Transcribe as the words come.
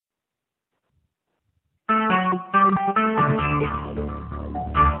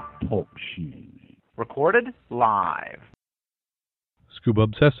Talk Shoes. Recorded live. Scuba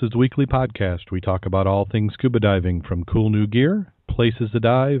Obsessed is a weekly podcast. We talk about all things scuba diving, from cool new gear, places to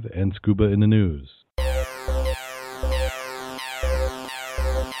dive, and scuba in the news.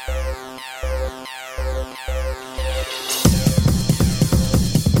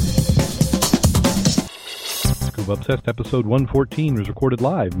 Scuba Obsessed episode 114 was recorded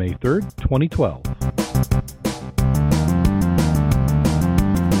live May 3rd, 2012.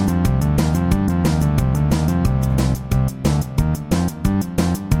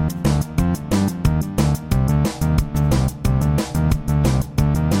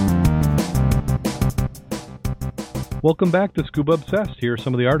 Welcome back to Scuba Obsessed. Here are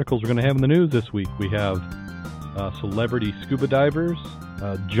some of the articles we're going to have in the news this week. We have celebrity scuba divers,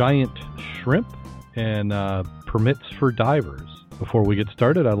 giant shrimp, and permits for divers. Before we get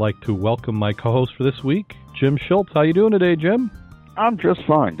started, I'd like to welcome my co-host for this week, Jim Schultz. How you doing today, Jim? I'm just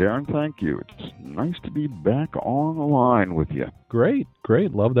fine, Darren. Thank you. It's nice to be back on the line with you. Great.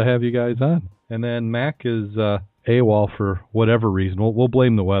 Love to have you guys on. And then Mac is AWOL for whatever reason. We'll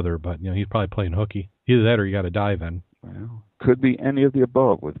blame the weather, but he's probably playing hooky. Either that or you got to dive in. Well, could be any of the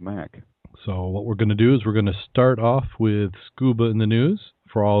above with Mac. So what we're going to do is we're going to start off with Scuba in the News.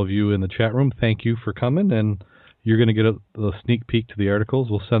 For all of you in the chat room, thank you for coming, and you're going to get a sneak peek to the articles.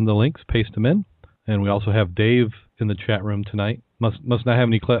 We'll send the links, paste them in, and we also have Dave in the chat room tonight. Must not have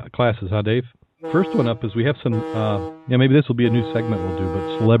any classes, huh, Dave? First one up is we have some, maybe this will be a new segment we'll do,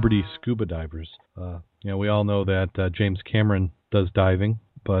 but celebrity scuba divers. We all know that James Cameron does diving,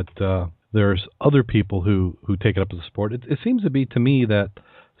 but there's other people who take it up as a sport. It seems to be, to me, that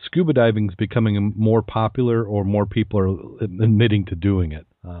scuba diving is becoming more popular, or more people are admitting to doing it.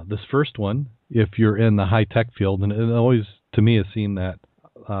 This first one, if you're in the high-tech field, and it always, to me, has seemed that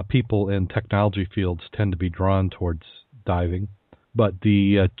people in technology fields tend to be drawn towards diving. But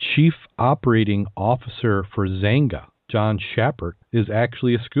the chief operating officer for Xanga, John Schappert, is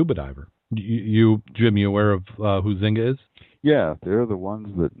actually a scuba diver. Jim, you aware of who Xanga is? Yeah, they're the ones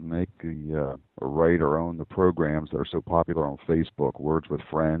that make write or own the programs that are so popular on Facebook, Words with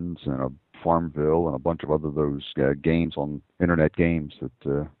Friends and Farmville and a bunch of other those games on internet games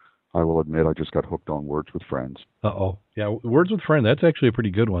that I will admit I just got hooked on Words with Friends. Uh-oh. Yeah, Words with Friends, that's actually a pretty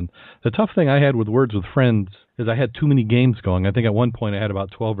good one. The tough thing I had with Words with Friends is I had too many games going. I think at one point I had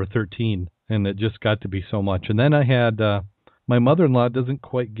about 12 or 13, and it just got to be so much. And then I had... my mother-in-law doesn't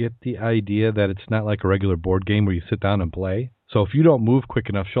quite get the idea that it's not like a regular board game where you sit down and play. So if you don't move quick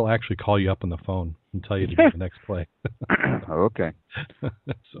enough, she'll actually call you up on the phone and tell you to get the next play. Okay.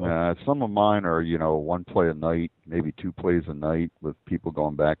 Some of mine are, one play a night, maybe two plays a night with people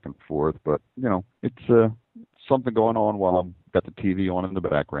going back and forth. But, it's something going on while I've got the TV on in the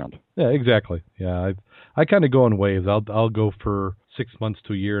background. Yeah, exactly. Yeah, I kind of go in waves. I'll go for 6 months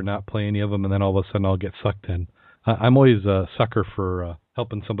to a year and not play any of them, and then all of a sudden I'll get sucked in. I'm always a sucker for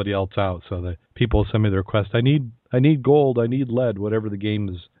helping somebody else out, so that people send me the request. I need gold, I need lead, whatever the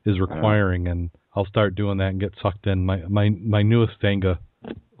game is requiring, and I'll start doing that and get sucked in. My newest Xanga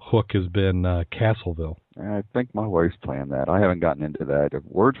hook has been Castleville. I think my wife's playing that. I haven't gotten into that.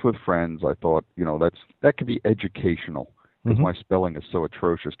 Words with Friends, I thought, that could be educational, because my spelling is so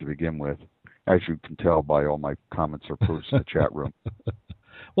atrocious to begin with, as you can tell by all my comments or posts in the chat room.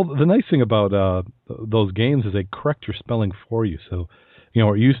 Well, the nice thing about those games is they correct your spelling for you. So,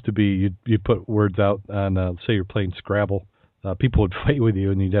 it used to be you'd put words out on, say you're playing Scrabble, people would fight with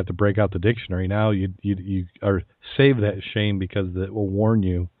you and you'd have to break out the dictionary. Now you save that shame, because it will warn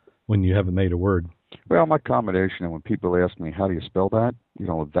you when you haven't made a word. Well, my combination, and when people ask me, how do you spell that?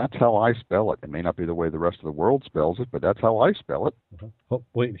 That's how I spell it. It may not be the way the rest of the world spells it, but that's how I spell it. Uh-huh. Oh,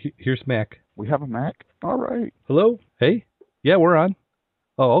 wait, here's Mac. We have a Mac? All right. Hello? Hey? Yeah, we're on.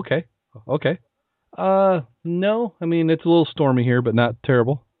 Oh, okay. No, I mean, it's a little stormy here, but not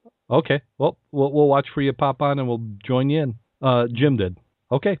terrible. Okay, well, we'll watch for you pop on, and we'll join you in. Jim did.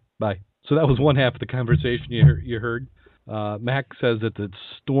 Okay, bye. So that was one half of the conversation you heard. Mac says that it's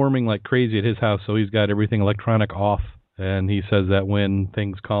storming like crazy at his house, so he's got everything electronic off, and he says that when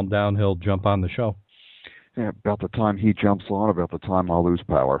things calm down, he'll jump on the show. Yeah, about the time he jumps on, about the time I'll lose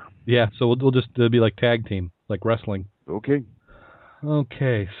power. Yeah, so we'll just be like tag team, like wrestling.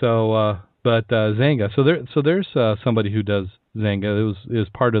 Okay, so but Xanga. So there's somebody who does Xanga. It was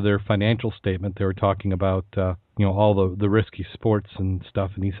part of their financial statement. They were talking about all the risky sports and stuff,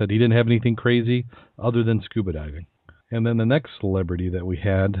 and he said he didn't have anything crazy other than scuba diving. And then the next celebrity that we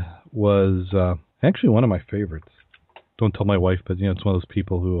had was actually one of my favorites. Don't tell my wife, but it's one of those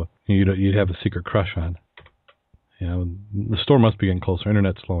people who you'd have a secret crush on. The storm must be getting closer.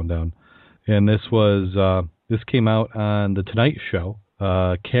 Internet's slowing down. And this came out on The Tonight Show.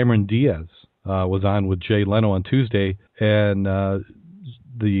 Cameron Diaz was on with Jay Leno on Tuesday, and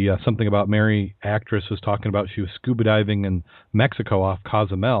the Something About Mary actress was talking about she was scuba diving in Mexico off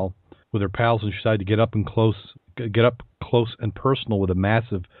Cozumel with her pals, and she decided to get up close and personal with a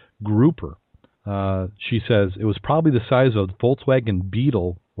massive grouper. She says it was probably the size of a Volkswagen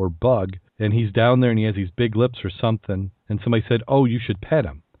Beetle or Bug, and he's down there and he has these big lips or something, and somebody said, "Oh, you should pet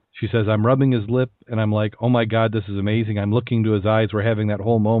him." She says, I'm rubbing his lip, and I'm like, oh my God, this is amazing. I'm looking into his eyes. We're having that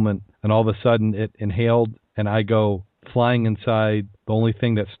whole moment, and all of a sudden it inhaled, and I go flying inside. The only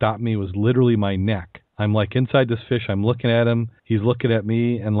thing that stopped me was literally my neck. I'm like inside this fish. I'm looking at him. He's looking at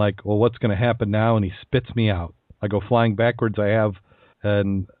me, and like, well, what's going to happen now? And he spits me out. I go flying backwards. I have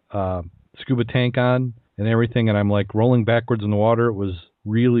an scuba tank on and everything, and I'm like rolling backwards in the water. It was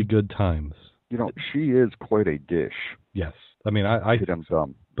really good times. You know, she is quite a dish. Yes. I mean, I think I'm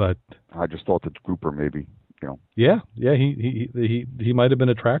dumb. But I just thought the grouper maybe, you know. Yeah, he might have been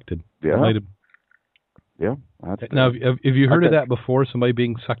attracted. Yeah. Yeah. Now, have you heard of that before? Somebody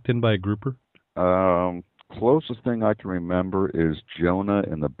being sucked in by a grouper? Closest thing I can remember is Jonah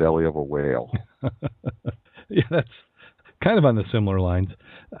in the belly of a whale. Yeah, that's kind of on the similar lines.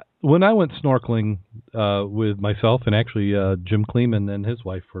 When I went snorkeling with myself and actually Jim Kleeman and his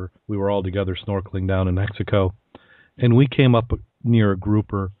wife, we were all together snorkeling down in Mexico, and we came up near a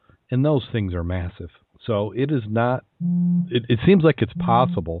grouper, and those things are massive. So it is not. It seems like it's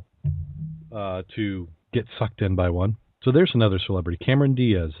possible to get sucked in by one. So there's another celebrity. Cameron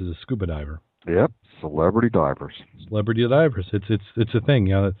Diaz is a scuba diver. Yep, celebrity divers. Celebrity divers. It's a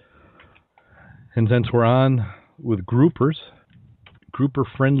thing. And since we're on with groupers,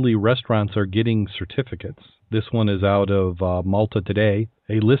 grouper-friendly restaurants are getting certificates. This one is out of Malta today.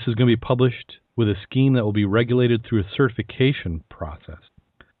 A list is going to be published with a scheme that will be regulated through a certification process.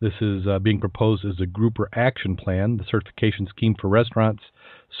 This is being proposed as a grouper action plan, the certification scheme for restaurants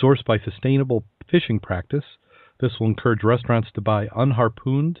sourced by sustainable fishing practice. This will encourage restaurants to buy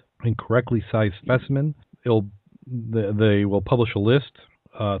unharpooned and correctly sized specimen. They will publish a list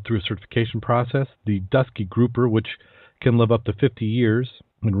through a certification process. The dusky grouper, which can live up to 50 years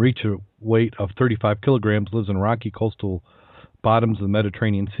and reach a weight of 35 kilograms, lives in rocky coastal bottoms of the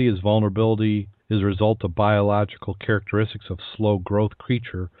Mediterranean Sea. Its vulnerability is a result of biological characteristics of slow growth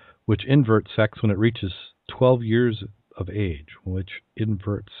creature, which inverts sex when it reaches 12 years of age, which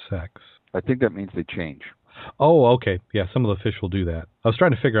inverts sex. I think that means they change. Oh, okay. Yeah, some of the fish will do that. I was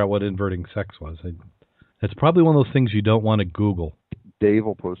trying to figure out what inverting sex was. It's probably one of those things you don't want to Google. Dave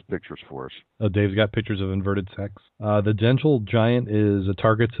will post pictures for us. Oh, Dave's got pictures of inverted sex. The gentle giant is a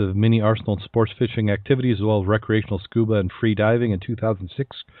target of mini arsenal and sports fishing activities, as well as recreational scuba and free diving. In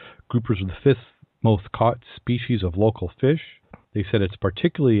 2006, groupers were the fifth most caught species of local fish. They said it's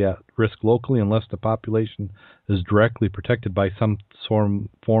particularly at risk locally unless the population is directly protected by some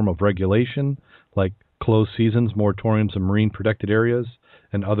form of regulation, like closed seasons, moratoriums in marine protected areas,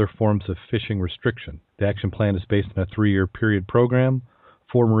 and other forms of fishing restriction. The action plan is based on a 3-year period program.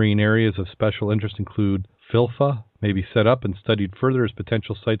 4 marine areas of special interest include Filfa, may be set up and studied further as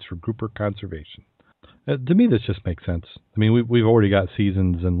potential sites for grouper conservation. To me, this just makes sense. I mean, we've already got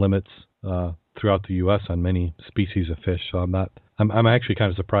seasons and limits throughout the U.S. on many species of fish, so I'm actually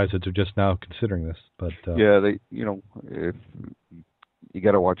kind of surprised that they're just now considering this. But yeah, if you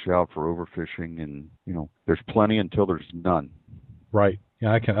got to watch out for overfishing, and there's plenty until there's none. Right.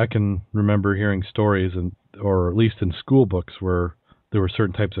 Yeah, I can remember hearing stories, or at least in school books, where there were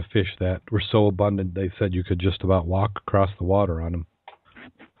certain types of fish that were so abundant they said you could just about walk across the water on them.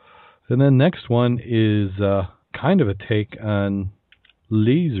 And then next one is kind of a take on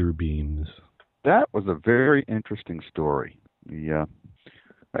laser beams. That was a very interesting story. Yeah,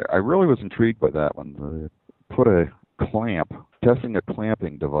 I really was intrigued by that one. They put a clamp, testing a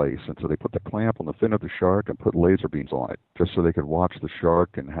clamping device, and so they put the clamp on the fin of the shark and put laser beams on it, just so they could watch the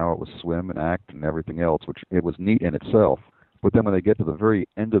shark and how it would swim and act and everything else, which it was neat in itself. But then when they get to the very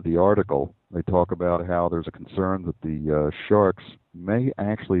end of the article, they talk about how there's a concern that the sharks may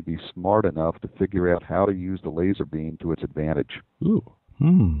actually be smart enough to figure out how to use the laser beam to its advantage. Ooh.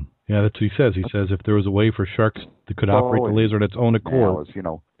 Yeah, that's what he says. He says if there was a way for sharks that could operate the laser on its own accord,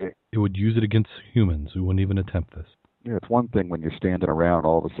 it would use it against humans who wouldn't even attempt this. Yeah, it's one thing when you're standing around,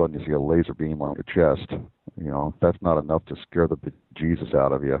 all of a sudden you see a laser beam on your chest. That's not enough to scare the bejesus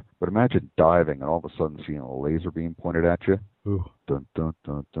out of you. But imagine diving and all of a sudden seeing a laser beam pointed at you. Ooh. Dun, dun,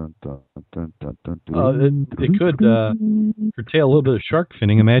 dun, dun, dun, dun, dun, dun, dun. It could curtail a little bit of shark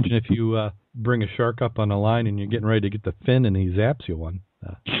finning. Imagine if you bring a shark up on a line and you're getting ready to get the fin and he zaps you one.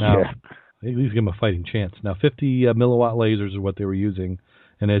 Now, at least give him a fighting chance. Now, 50 milliwatt lasers are what they were using.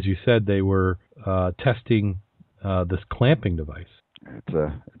 And as you said, they were testing this clamping device.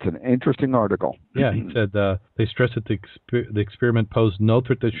 It's an interesting article. Yeah, he said they stress that the experiment posed no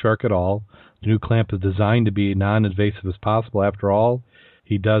threat to the shark at all. The new clamp is designed to be non-invasive as possible. After all,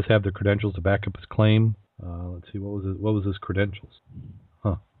 he does have the credentials to back up his claim. Let's see, what was his credentials?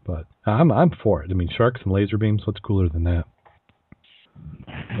 Huh? But I'm for it. I mean, sharks and laser beams. What's cooler than that?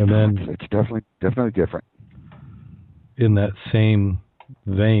 And then it's definitely different. In that same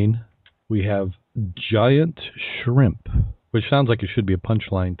vein, we have giant shrimp, which sounds like it should be a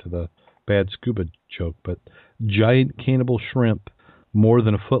punchline to the bad scuba joke, but giant cannibal shrimp, more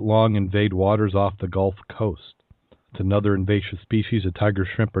than a foot long, invade waters off the Gulf Coast. It's another invasive species. The tiger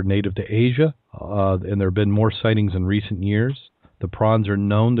shrimp are native to Asia, and there have been more sightings in recent years. The prawns are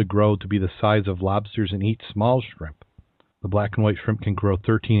known to grow to be the size of lobsters and eat small shrimp. The black and white shrimp can grow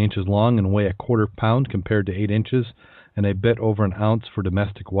 13 inches long and weigh a quarter pound compared to 8 inches, and a bit over an ounce for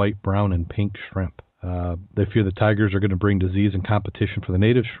domestic white, brown, and pink shrimp. They fear the tigers are going to bring disease and competition for the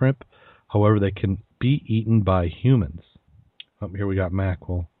native shrimp. However, they can be eaten by humans. Up here we got Mac.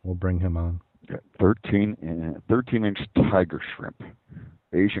 We'll bring him on. 13-inch tiger shrimp,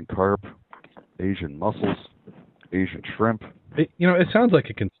 Asian carp, Asian mussels, Asian shrimp. It sounds like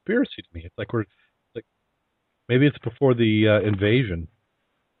a conspiracy to me. It's like maybe it's before the invasion,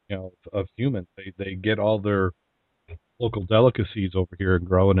 of humans. They get all their local delicacies over here and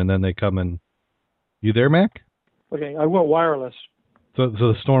growing, and then they come and. You there, Mac? Okay, I went wireless. So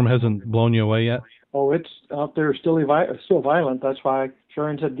the storm hasn't blown you away yet? Oh, it's out there still violent. That's why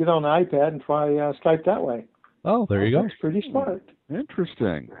Sharon said get on the iPad and try Skype that way. Oh, there you go. That's pretty smart.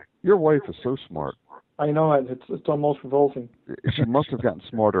 Interesting. Your wife is so smart. I know it. It's almost revolting. She must have gotten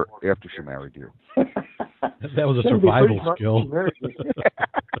smarter after she married you. That was a survival skill.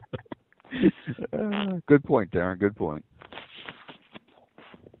 Good point, Darren. Good point.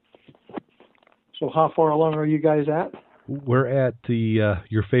 So how far along are you guys at? We're at the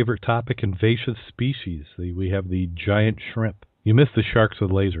your favorite topic, invasive species. We have the giant shrimp. You missed the sharks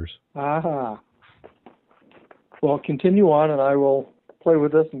with lasers. Aha. Well, continue on, and I will play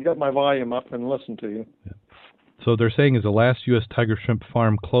with this and get my volume up and listen to you. Yeah. So they're saying is the last U.S. tiger shrimp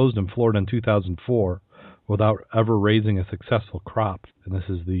farm closed in Florida in 2004 without ever raising a successful crop. And this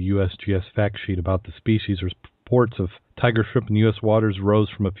is the USGS fact sheet about the species. Reports of tiger shrimp in U.S. waters rose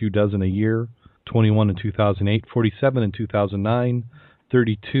from a few dozen a year. 21 in 2008, 47 in 2009,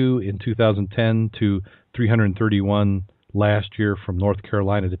 32 in 2010 to 331 last year from North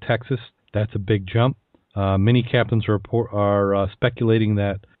Carolina to Texas. That's a big jump. Many captains are speculating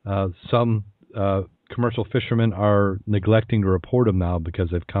that some commercial fishermen are neglecting to report them now because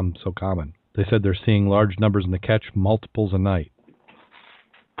they've become so common. They said they're seeing large numbers in the catch, multiples a night.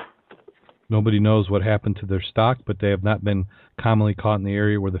 Nobody knows what happened to their stock, but they have not been commonly caught in the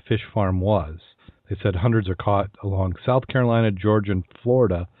area where the fish farm was. They said hundreds are caught along South Carolina, Georgia, and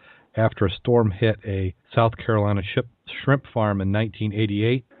Florida after a storm hit a South Carolina shrimp farm in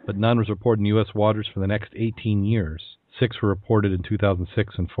 1988, but none was reported in U.S. waters for the next 18 years. 6 were reported in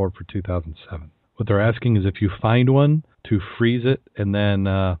 2006 and 4 for 2007. What they're asking is if you find one, to freeze it and then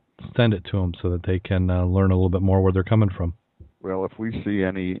send it to them so that they can learn a little bit more where they're coming from. Well, if we see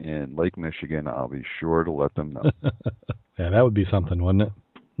any in Lake Michigan, I'll be sure to let them know. Yeah, that would be something, wouldn't it?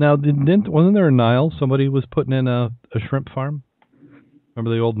 Now, wasn't there in Nile somebody was putting in a shrimp farm?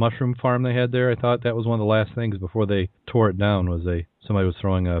 Remember the old mushroom farm they had there? I thought that was one of the last things before they tore it down was somebody was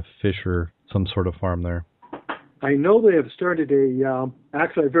throwing a fish or some sort of farm there. I know they have started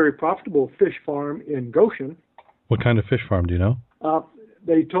actually a very profitable fish farm in Goshen. What kind of fish farm, do you know?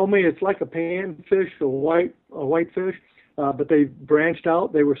 They told me it's like a panfish, a white fish, but they branched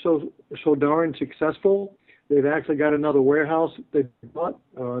out. They were so darn successful. They've actually got another warehouse they bought,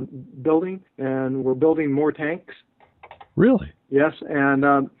 building, and we're building more tanks. Really? Yes,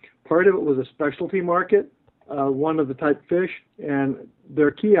 and part of it was a specialty market, one of the type fish, and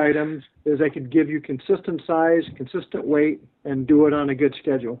their key items is they could give you consistent size, consistent weight, and do it on a good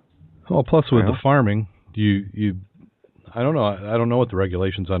schedule. Well, plus with the farming, I don't know. I don't know what the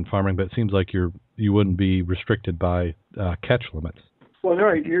regulations on farming, but it seems like you wouldn't be restricted by catch limits. Well,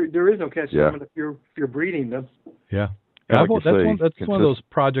 right. There is no catch limit if you're breeding them. Yeah. That's one of those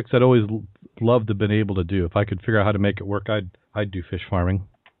projects I'd always loved to have been able to do. If I could figure out how to make it work, I'd do fish farming.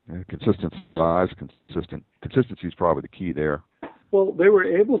 Yeah, consistent size, consistency is probably the key there. Well, they were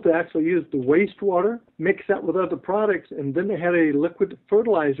able to actually use the wastewater, mix that with other products, and then they had a liquid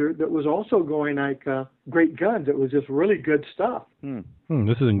fertilizer that was also going like great guns. It was just really good stuff.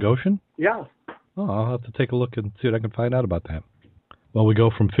 This is in Goshen? Yeah. Oh, I'll have to take a look and see what I can find out about that. Well, we go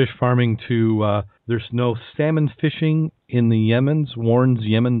from fish farming to there's no salmon fishing in the Yemens, warns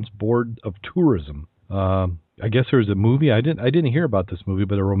Yemen's Board of Tourism. I guess there was a movie. I didn't hear about this movie,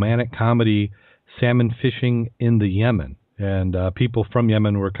 but a romantic comedy, Salmon Fishing in the Yemen. And people from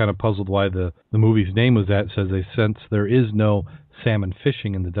Yemen were kind of puzzled why the movie's name was that. It says they sense there is no salmon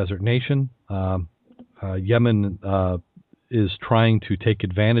fishing in the desert nation. Yemen is trying to take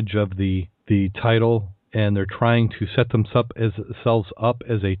advantage of the title, and they're trying to set themselves up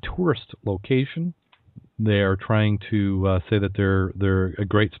as a tourist location. They are trying to say that they're a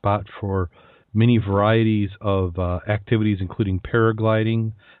great spot for many varieties of activities, including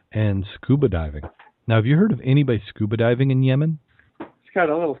paragliding and scuba diving. Now, have you heard of anybody scuba diving in Yemen? It's got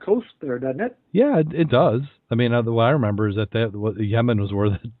a little coast there, doesn't it? Yeah, it does. I mean, what I remember is that Yemen was where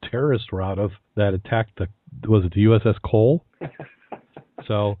the terrorists were out of that attacked the USS Cole?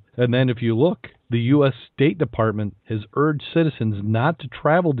 So, and then if you look, the U.S. State Department has urged citizens not to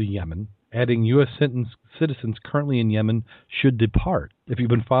travel to Yemen, adding U.S. citizens currently in Yemen should depart. If you've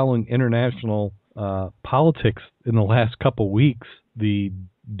been following international politics in the last couple weeks, the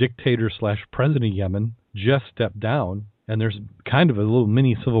dictator/president of Yemen just stepped down, and there's kind of a little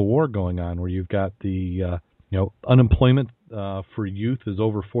mini civil war going on where you've got the unemployment for youth is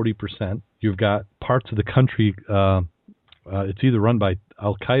over 40%. You've got parts of the country it's either run by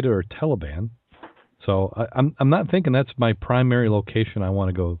Al Qaeda or Taliban. So I'm not thinking that's my primary location I want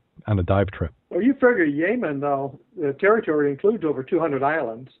to go on a dive trip. Well, you figure Yemen, though, the territory includes over 200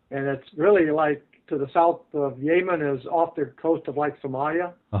 islands, and it's really like to the south of Yemen is off the coast of like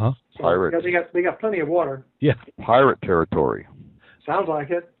Somalia. Uh-huh. So Pirates. they got plenty of water. Yeah. Pirate territory. Sounds like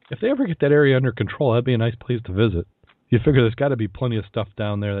it. If they ever get that area under control, that'd be a nice place to visit. You figure there's got to be plenty of stuff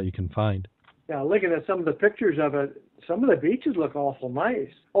down there that you can find. Yeah, looking at some of the pictures of it, some of the beaches look awful nice.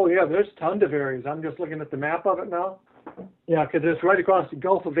 Oh, yeah, there's tons of areas. I'm just looking at the map of it now. Yeah, because it's right across the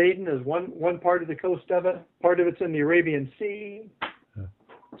Gulf of Aden is one part of the coast of it. Part of it's in the Arabian Sea. Yeah.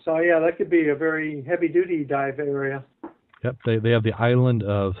 So, yeah, that could be a very heavy-duty dive area. Yep, they have the island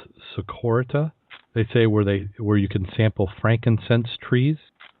of Socorro. They say where you can sample frankincense trees.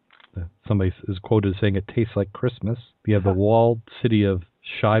 Somebody is quoted as saying it tastes like Christmas. You have the walled city of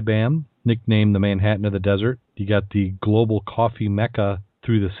Shibam, nicknamed the Manhattan of the desert. You got the global coffee mecca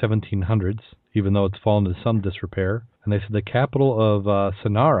through the 1700s, even though it's fallen into some disrepair. And they said the capital of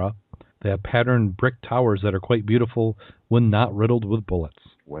Sanara, they have patterned brick towers that are quite beautiful when not riddled with bullets.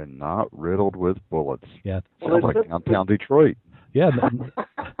 When not riddled with bullets. Yeah. Sounds like downtown Detroit. Yeah.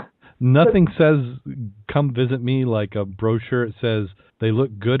 Nothing says come visit me like a brochure. It says they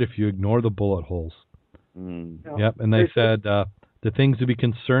look good if you ignore the bullet holes. Mm. Yep. And they said the things to be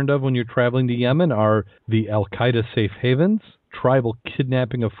concerned of when you're traveling to Yemen are the Al-Qaeda safe havens, tribal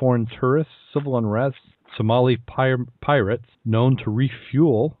kidnapping of foreign tourists, civil unrest, Somali pirates known to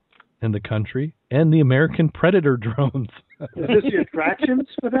refuel in the country, and the American Predator drones. Is this the attractions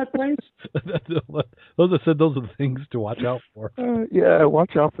for that place? Those are the things to watch out for. Yeah,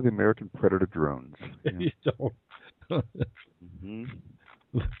 watch out for the American Predator drones. Yeah. You don't. Mm-hmm.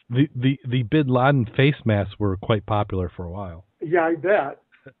 The Bin Laden face masks were quite popular for a while. Yeah, I bet.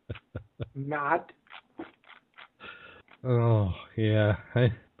 Not. Oh, yeah.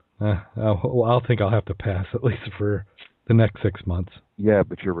 I'll think I'll have to pass, at least for the next 6 months. Yeah,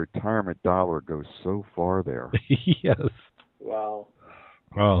 but your retirement dollar goes so far there. Yes. Wow.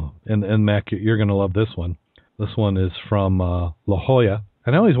 Oh, and Mac, you're going to love this one. This one is from La Jolla.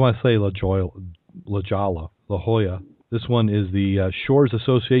 And I always want to say La Jolla. This one is the Shores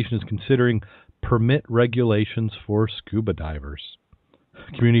Association is considering permit regulations for scuba divers.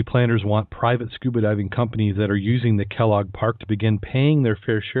 Community planners want private scuba diving companies that are using the Kellogg Park to begin paying their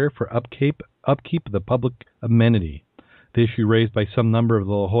fair share for upkeep of the public amenity. The issue raised by some number of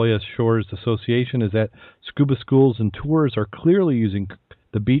the La Jolla Shores Association is that scuba schools and tours are clearly using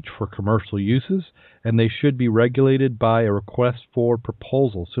the beach for commercial uses, and they should be regulated by a request for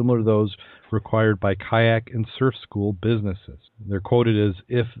proposal, similar to those required by kayak and surf school businesses. They're quoted as,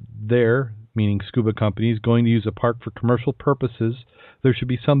 if they're, meaning scuba companies, going to use a park for commercial purposes, there should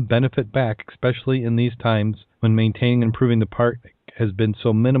be some benefit back, especially in these times when maintaining and improving the park has been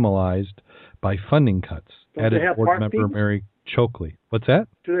so minimalized by funding cuts. Don't Added they have board park member fees? Mary Chokley. What's that?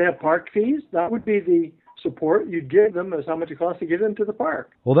 Do they have park fees? That would be the support you'd give them as how much it costs to get into the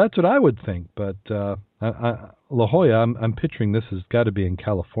park. Well, that's what I would think, but La Jolla, I'm picturing this has got to be in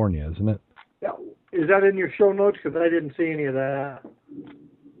California, isn't it? Yeah. Is that in your show notes? Because I didn't see any of that.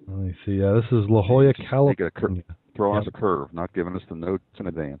 Let me see. This is La Jolla, California. Throwing us a curve, not giving us the notes in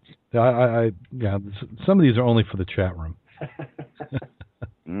advance. Yeah, some of these are only for the chat room.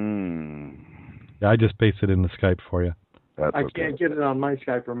 Yeah, I just pasted it in the Skype for you. That's I okay. can't get it on my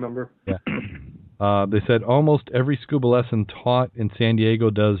Skype, remember? Yeah. They said almost every scuba lesson taught in San Diego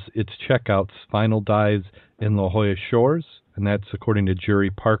does its checkouts, final dives in La Jolla Shores, and that's according to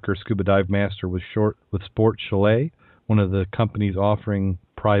Jerry Parker, scuba dive master with Sport Chalet, one of the companies offering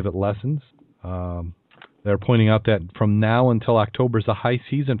private lessons. They're pointing out that from now until October is a high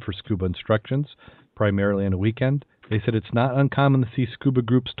season for scuba instructions, primarily on a weekend. They said it's not uncommon to see scuba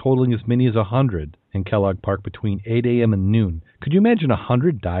groups totaling as many as 100 in Kellogg Park between 8 a.m. and noon. Could you imagine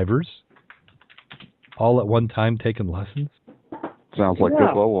 100 divers all at one time taking lessons? Sounds like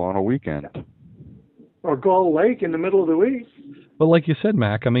Gilboa on a weekend. Or Gull Lake in the middle of the week. But like you said,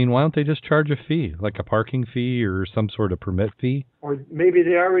 Mac, I mean, why don't they just charge a fee, like a parking fee or some sort of permit fee? Or maybe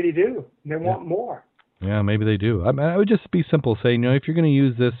they already do. They want more. Yeah, maybe they do. I mean, I would just be simple, saying, if you're going to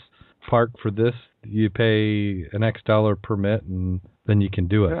use this park for this, you pay an X dollar permit, and then you can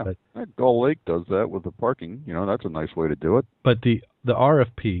do it. Yeah, Gull Lake does that with the parking. That's a nice way to do it. But the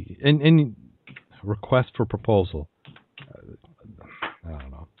RFP and request for proposal, I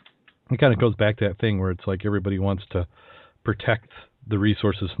don't know. It kind of goes back to that thing where it's like everybody wants to protect the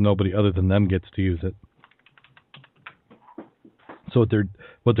resources so nobody other than them gets to use it. So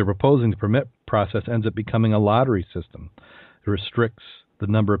what they're proposing, the permit process ends up becoming a lottery system. It restricts the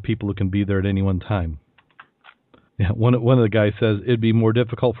number of people who can be there at any one time. Yeah, one of the guys says it'd be more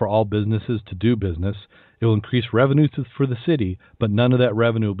difficult for all businesses to do business. It will increase revenues for the city, but none of that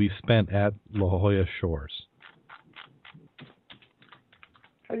revenue will be spent at La Jolla Shores.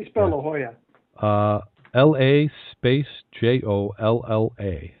 How do you spell La Jolla? L-A space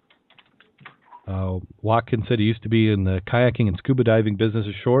J-O-L-L-A. Watkins said he used to be in the kayaking and scuba diving business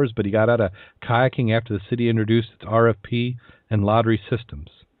at Shores, but he got out of kayaking after the city introduced its RFP and lottery systems.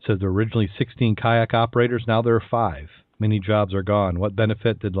 Said there were originally 16 kayak operators, now there are 5. Many jobs are gone. What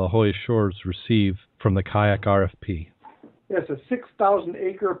benefit did La Jolla Shores receive from the kayak RFP? It's a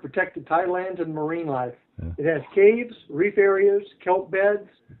 6,000-acre protected tidelands and marine life. Yeah. It has caves, reef areas, kelp beds.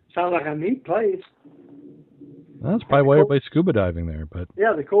 Sounds like a neat place. Well, that's probably why everybody's scuba diving there. But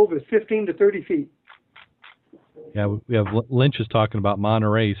yeah, the cove is 15 to 30 feet. Yeah, we have Lynch is talking about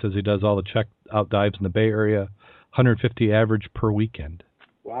Monterey. He says he does all the check-out dives in the Bay Area, 150 average per weekend.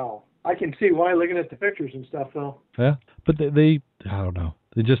 Wow. I can see why looking at the pictures and stuff, though. Yeah, but they I don't know.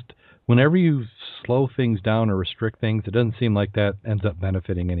 They just, whenever you slow things down or restrict things, it doesn't seem like that ends up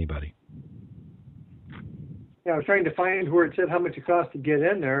benefiting anybody. Yeah, I was trying to find where it said how much it costs to get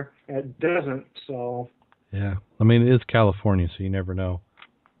in there. It doesn't, so... Yeah, I mean, it is California, so you never know.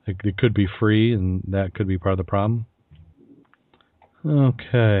 It could be free, and that could be part of the problem.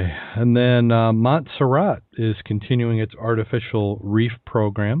 Okay, and then Montserrat is continuing its artificial reef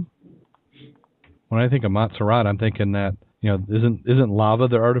program. When I think of Montserrat, I'm thinking that, isn't lava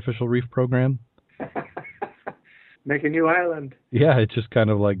their artificial reef program? Make a new island. Yeah, it just kind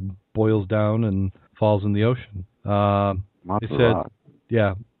of like boils down and falls in the ocean. Montserrat.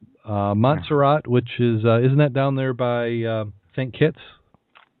 Montserrat, which is, isn't that down there by St. Kitts?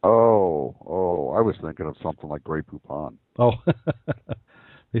 Oh, I was thinking of something like Grey Poupon. Oh,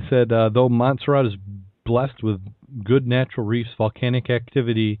 they said, though Montserrat is blessed with good natural reefs, volcanic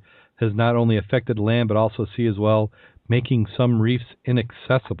activity has not only affected land but also sea as well, making some reefs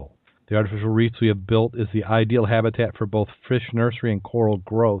inaccessible. The artificial reefs we have built is the ideal habitat for both fish nursery and coral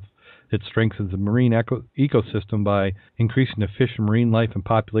growth. It strengthens the marine ecosystem by increasing the fish and marine life and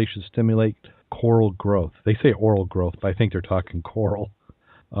population to stimulate coral growth. They say oral growth, but I think they're talking coral.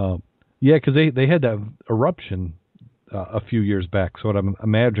 Because they had that eruption a few years back. So what I'm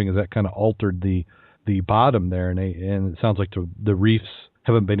imagining is that kind of altered the bottom there, and it sounds like the reefs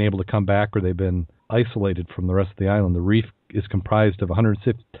haven't been able to come back, or they've been isolated from the rest of the island. The reef is comprised of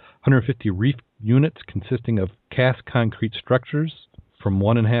 150 reef units consisting of cast concrete structures from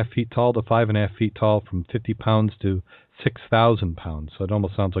 1.5 feet tall to 5.5 feet tall, from 50 pounds to 6,000 pounds. So it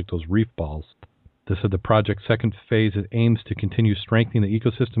almost sounds like those reef balls. This is the project's second phase. It aims to continue strengthening the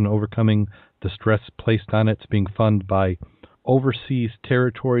ecosystem and overcoming the stress placed on it. It's being funded by Overseas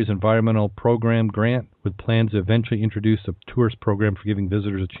Territories Environmental Program grant, with plans to eventually introduce a tourist program for giving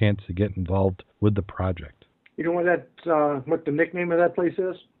visitors a chance to get involved with the project. You know what the nickname of that place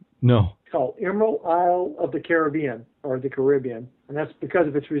is? No. It's called Emerald Isle of the Caribbean, or the Caribbean, and that's because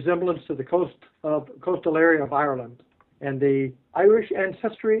of its resemblance to the coastal area of Ireland and the Irish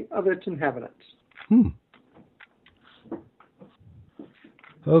ancestry of its inhabitants.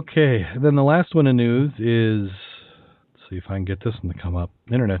 Okay, then the last one in news is, let's see if I can get this one to come up.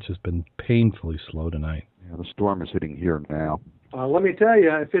 The internet's just been painfully slow tonight. Yeah, the storm is hitting here now. Let me tell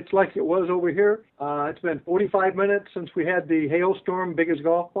you, if it's like it was over here, it's been 45 minutes since we had the hailstorm, big as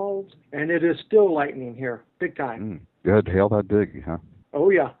golf balls, and it is still lightning here, big time. You had hail that big, huh? Oh,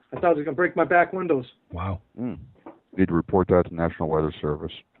 yeah. I thought it was going to break my back windows. Wow. Need to report that to National Weather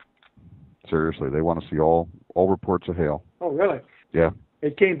Service. Seriously, they want to see all reports of hail. Oh, really? Yeah.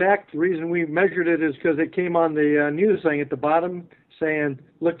 It came back. The reason we measured it is because it came on the news thing at the bottom saying,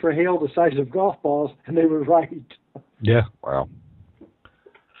 look for hail the size of golf balls, and they were right. Yeah. Wow.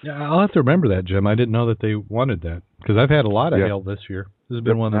 Yeah, I'll have to remember that, Jim. I didn't know that they wanted that because I've had a lot of hail this year. This has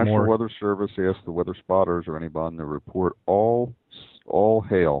been one of the National more. Weather Service asked the weather spotters or anybody to report all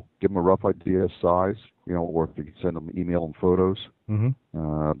hail. Give them a rough idea of size, or if you can send them email and photos,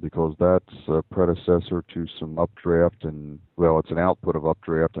 because that's a predecessor to some updraft, and it's an output of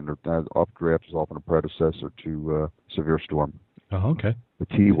updraft, and updraft is often a predecessor to severe storm. Oh, okay. The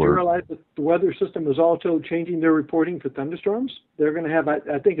T Did word. you realize that the weather system is also changing their reporting for thunderstorms? They're going to have,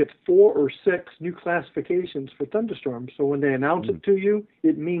 I think it's 4 or 6 new classifications for thunderstorms. So when they announce it to you,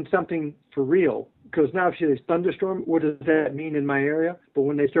 it means something for real. Because now if you say thunderstorm, what does that mean in my area? But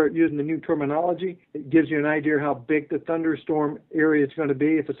when they start using the new terminology, it gives you an idea how big the thunderstorm area is going to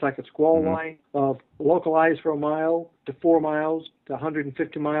be. If it's like a squall line of localized for a mile to 4 miles to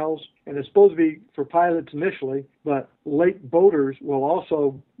 150 miles. And it's supposed to be for pilots initially, but lake boaters will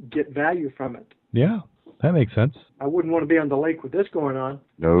also get value from it. Yeah, that makes sense. I wouldn't want to be on the lake with this going on.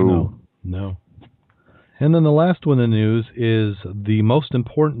 No. And then the last one in the news is the most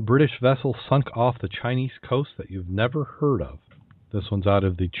important British vessel sunk off the Chinese coast that you've never heard of. This one's out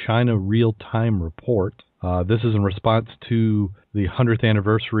of the China Real-Time Report. This is in response to the 100th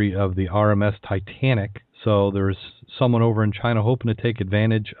anniversary of the RMS Titanic. So there's someone over in China hoping to take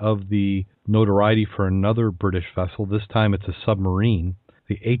advantage of the notoriety for another British vessel. This time it's a submarine.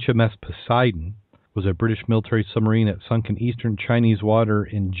 The HMS Poseidon was a British military submarine that sunk in eastern Chinese water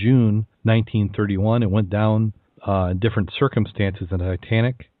in June 1931. It went down in different circumstances in the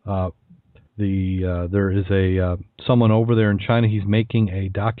Titanic. There is someone over there in China. He's making a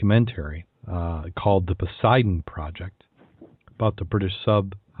documentary called The Poseidon Project about the British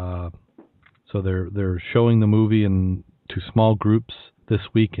sub. So they're showing the movie to small groups this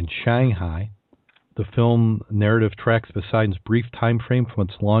week in Shanghai. The film narrative tracks Poseidon's brief time frame from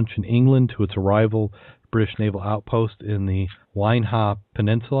its launch in England to its arrival at British naval outpost in the Waiha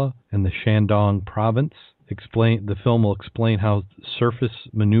Peninsula in the Shandong province. The film will explain how surface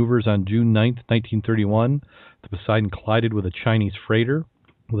maneuvers on June 9th, 1931. The Poseidon collided with a Chinese freighter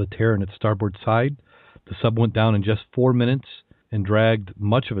with a tear in its starboard side. The sub went down in just 4 minutes and dragged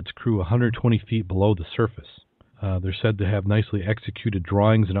much of its crew 120 feet below the surface. They're said to have nicely executed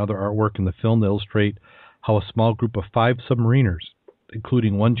drawings and other artwork in the film that illustrate how a small group of 5 submariners,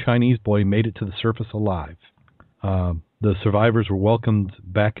 including one Chinese boy, made it to the surface alive. The survivors were welcomed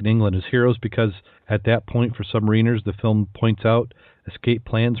back in England as heroes because at that point for submariners, the film points out, escape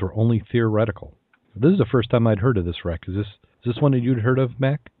plans were only theoretical. This is the first time I'd heard of this wreck. Is this one that you'd heard of,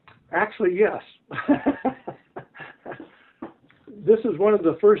 Mac? Actually, yes. This is one of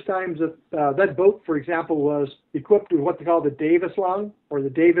the first times that that boat, for example, was equipped with what they call the Davis lung, or the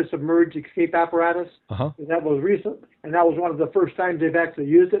Davis submerged escape apparatus. And that was recent, and that was one of the first times they've actually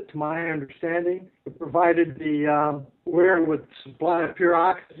used it, to my understanding. It provided the wearer with supply of pure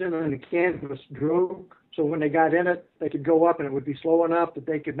oxygen, and the canvas drove. So when they got in it, they could go up, and it would be slow enough that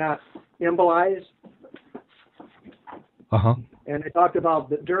they could not embolize. And they talked about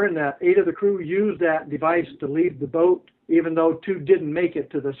that during that, 8 of the crew used that device to leave the boat, even though 2 didn't make it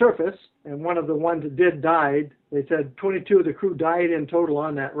to the surface, and one of the ones that did died. They said 22 of the crew died in total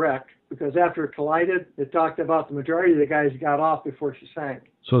on that wreck, because after it collided, it talked about the majority of the guys got off before she sank.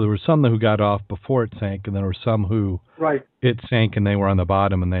 So there were some who got off before it sank, and there were some who it sank and they were on the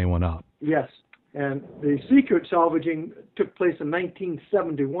bottom and they went up. Yes. And the secret salvaging took place in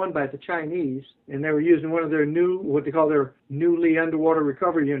 1971 by the Chinese, and they were using one of their what they call their newly underwater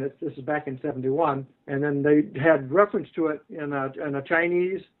recovery units. This is back in 71. And then they had reference to it in a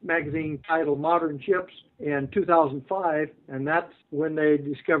Chinese magazine titled Modern Ships in 2005, and that's when they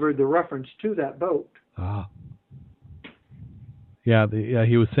discovered the reference to that boat. Yeah,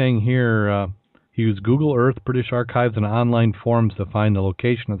 he was saying here he used Google Earth, British Archives, and online forums to find the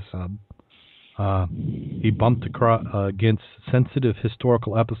location of the sub. He bumped against sensitive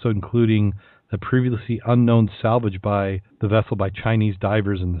historical episodes, including the previously unknown salvage by the vessel by Chinese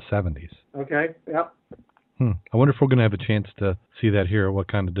divers in the 70s. Okay, yep. I wonder if we're going to have a chance to see that here, what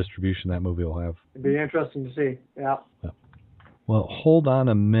kind of distribution that movie will have. It'd be interesting to see, yeah. Well, hold on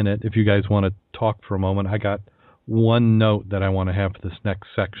a minute if you guys want to talk for a moment. I got one note that I want to have for this next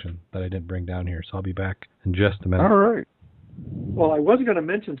section that I didn't bring down here, so I'll be back in just a minute. All right. Well, I was going to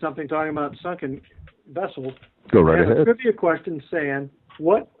mention something talking about sunken vessels. Go right ahead. A trivia question saying,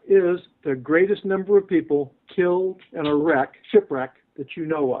 what is the greatest number of people killed in a shipwreck that you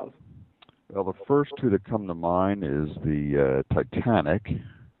know of? Well, the first two that come to mind is the Titanic.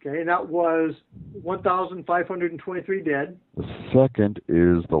 Okay, and that was 1,523 dead. The second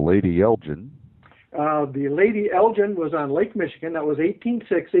is the Lady Elgin. The Lady Elgin was on Lake Michigan. That was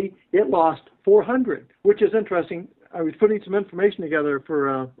 1860. It lost 400, which is interesting. I was putting some information together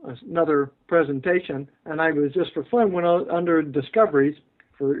for another presentation, and I was just for fun went under discoveries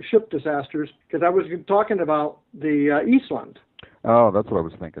for ship disasters because I was talking about the Eastland. Oh, that's what I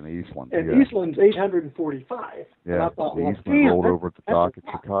was thinking, the Eastland. And yeah. Eastland's 845. Yeah, I thought, the well, Eastland rolled over at the dock at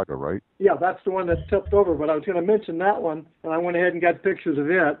that's- Chicago, right? Yeah, that's the one that tipped over, but I was going to mention that one, and I went ahead and got pictures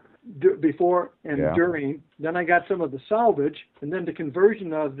of it before and Yeah. during. Then I got some of the salvage, and then the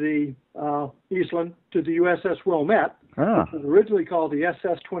conversion of the Eastland to the USS Wilmette, Ah, which was originally called the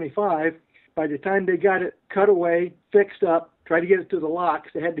SS-25. By the time they got it cut away, fixed up, tried to get it to the locks,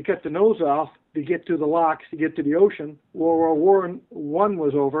 they had to cut the nose off to get to the locks, to get to the ocean. World War I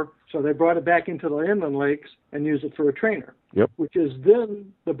was over, so they brought it back into the inland lakes and used it for a trainer. Yep. Which is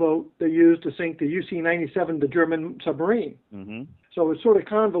then the boat they used to sink the UC-97, the German submarine. hmm So it's sort of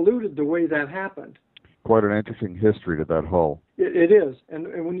convoluted the way that happened. Quite an interesting history to that hull. It is. And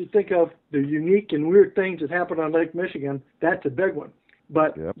when you think of the unique and weird things that happened on Lake Michigan, that's a big one.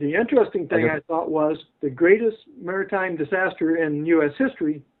 But Yep. the interesting thing I thought was the greatest maritime disaster in U.S.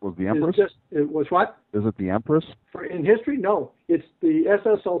 history Was the Empress? it was what? Is it the Empress? In history? No. It's the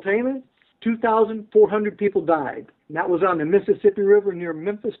SS Sultana. 2,400 people died. And that was on the Mississippi River near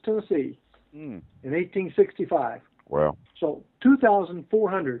Memphis, Tennessee in 1865. Well, So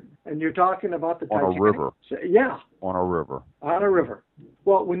 2,400. And you're talking about the on Titanic. a river. So, yeah, On a river. on a river.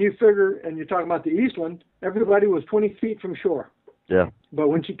 Well, when you figure, and you're talking about the Eastland, everybody was 20 feet from shore. Yeah. But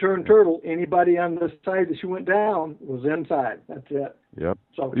when she turned turtle, anybody on the side that she went down was inside. That's it. Yep.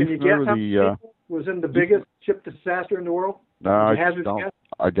 So You can you guess remember how many the, people was in the biggest ship disaster in the world? No, I hazardous don't. guess?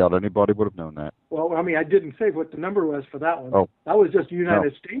 I doubt anybody would have known that. Well, I mean, I didn't say what the number was for that one. Oh. That was just the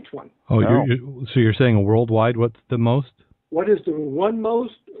United States one. Oh, No. so you're saying worldwide? What's the most? What is the one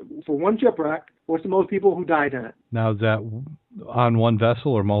most, for one shipwreck, what's the most people who died in it? Now, is that on one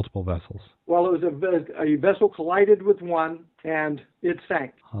vessel or multiple vessels? Well, it was a vessel collided with one, and it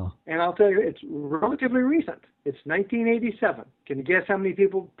sank. Huh. And I'll tell you, it's relatively recent. It's 1987. Can you guess how many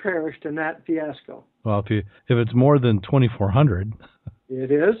people perished in that fiasco? Well, if it's more than 2,400,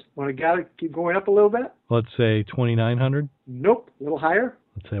 It is. Want to gotta keep going up a little bit? let's say 2,900. Nope. A little higher.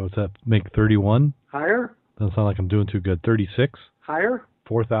 Let's say, what's that make 31? Higher. Doesn't sound like I'm doing too good. 36? Higher.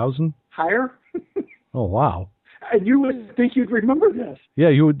 4,000? Higher. Oh, wow. And you would think you'd remember this. Yeah,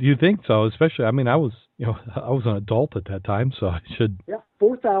 you think so? Especially, I mean, I was an adult at that time, so I should. Yeah.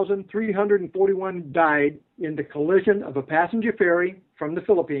 4,341 died in the collision of a passenger ferry from the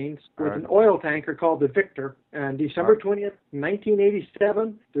Philippines with an oil tanker called the Victor. On December 20th,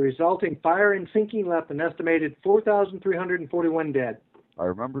 1987, the resulting fire and sinking left an estimated 4,341 dead. I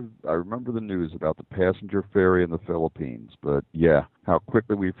remember the news about the passenger ferry in the Philippines, but yeah, how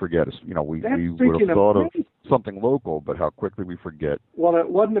quickly we forget. We That's would have freaking thought of amazing. something local, but how quickly we forget. Well, it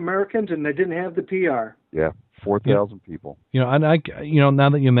wasn't Americans, and they didn't have the PR. Yeah, 4,000 people. And now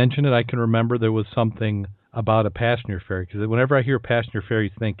that you mention it, I can remember there was something about a passenger ferry, because whenever I hear passenger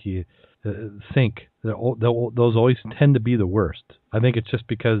ferries sink, those always tend to be the worst. I think it's just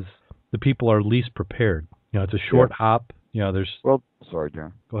because the people are least prepared. It's a short hop. Well, sorry,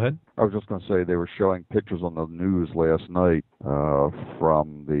 John. Go ahead. I was just going to say they were showing pictures on the news last night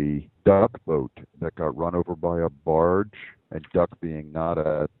from the duck boat that got run over by a barge, and duck being not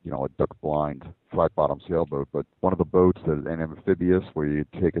a duck-blind flat-bottom sailboat, but one of the boats that is an amphibious where you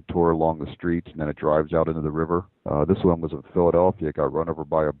take a tour along the streets and then it drives out into the river. This one was in Philadelphia. It got run over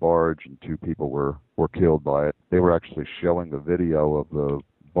by a barge and 2 people were killed by it. They were actually showing the video of the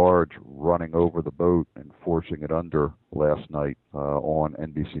barge running over the boat and forcing it under last night on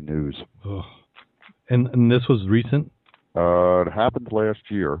NBC News. Ugh. And this was recent? It happened last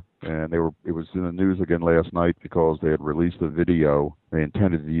year, and it was in the news again last night because they had released a video. They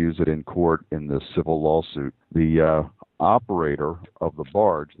intended to use it in court in the civil lawsuit. The operator of the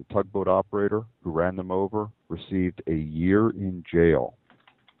barge, the tugboat operator who ran them over, received a year in jail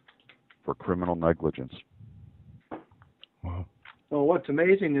for criminal negligence. Wow. Well, what's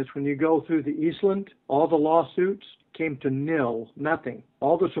amazing is when you go through the Eastland, all the lawsuits came to nil, nothing.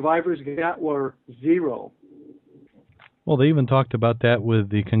 All the survivors got were 0. Well, they even talked about that with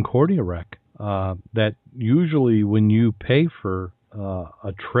the Concordia wreck, that usually when you pay for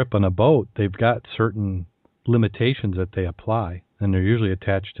a trip on a boat, they've got certain limitations that they apply, and they're usually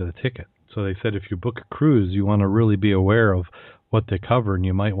attached to the ticket. So they said if you book a cruise, you want to really be aware of what they cover, and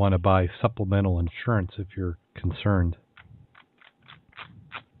you might want to buy supplemental insurance if you're concerned.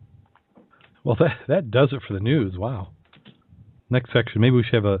 Well, that does it for the news. Wow. Next section, maybe we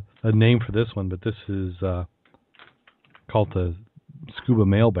should have a name for this one, but this is called the Scuba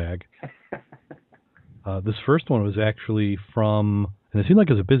Mailbag. This first one was actually from, and it seemed like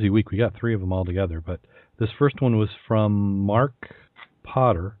it was a busy week. We got 3 of them all together, but this first one was from Mark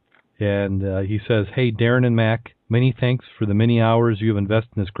Potter, and he says, "Hey, Darren and Mac, many thanks for the many hours you have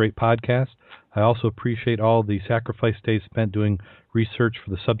invested in this great podcast. I also appreciate all the sacrifice days spent doing research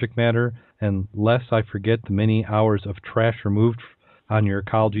for the subject matter, and lest I forget the many hours of trash removed on your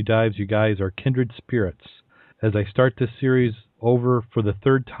ecology dives. You guys are kindred spirits. As I start this series over for the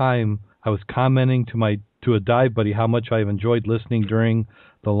 3rd time, I was commenting to a dive buddy how much I have enjoyed listening during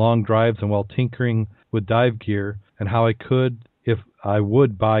the long drives and while tinkering with dive gear, and how I could, if I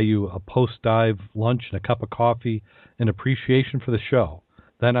would, buy you a post-dive lunch and a cup of coffee in appreciation for the show.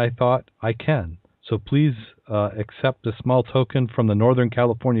 Then I thought, I can. So please accept a small token from the Northern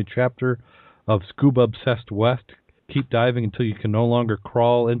California chapter of Scuba Obsessed West. Keep diving until you can no longer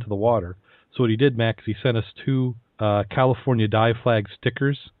crawl into the water." So what he did, Max, he sent us 2 California Dive Flag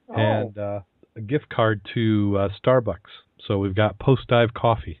stickers and a gift card to Starbucks. So we've got post-dive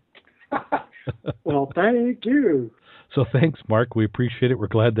coffee. Well, thank you. So thanks, Mark. We appreciate it. We're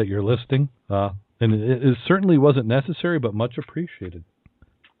glad that you're listening. And it certainly wasn't necessary, but much appreciated.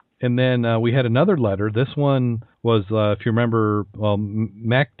 And then we had another letter. This one was, if you remember, well,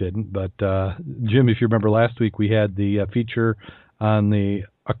 Mac didn't, but Jim, if you remember last week, we had the feature on the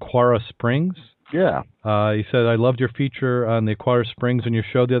Aquara Springs. Yeah. He said, "I loved your feature on the Aquara Springs on your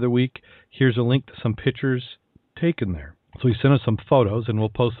show the other week. Here's a link to some pictures taken there." So he sent us some photos, and we'll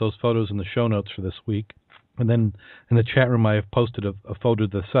post those photos in the show notes for this week. And then in the chat room, I have posted a photo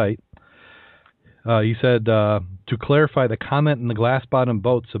of the site. He said, to clarify the comment in the glass-bottom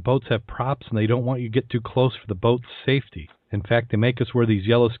boats, the boats have props and they don't want you to get too close for the boat's safety. In fact, they make us wear these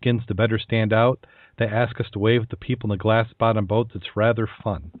yellow skins to better stand out. They ask us to wave at the people in the glass-bottom boats. It's rather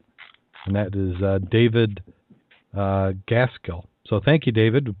fun. And that is David Gaskill. So thank you,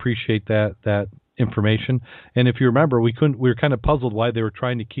 David. Appreciate that information. And if you remember, we were kind of puzzled why they were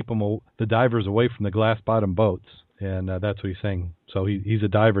trying to keep the divers away from the glass-bottom boats. And that's what he's saying. So he's a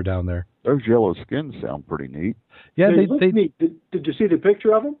diver down there. Those yellow skins sound pretty neat. Yeah, they look neat. Did you see the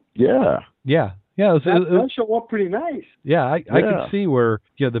picture of them? Yeah. Yeah. That show up pretty nice. Yeah, I could see where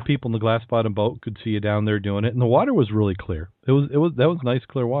the people in the glass bottom boat could see you down there doing it, and the water was really clear. That was nice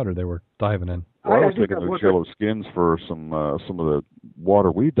clear water they were diving in. Well, I was thinking those yellow skins for some of the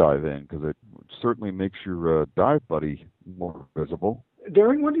water we dive in, because it certainly makes your dive buddy more visible.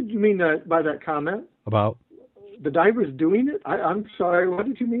 Darren, what did you mean by that comment? About the divers doing it? I'm sorry. What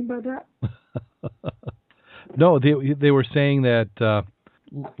did you mean by that? No, they were saying that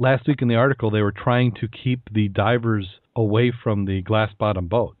last week in the article they were trying to keep the divers away from the glass bottom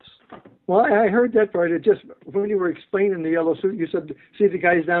boats. Well, I heard that part. It just, when you were explaining the yellow suit, you said, see the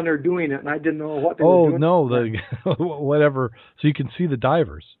guys down there doing it, and I didn't know what they were doing. Oh, no, whatever. So you can see the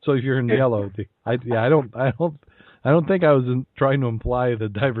divers. So if you're in yellow, I don't think I was trying to imply the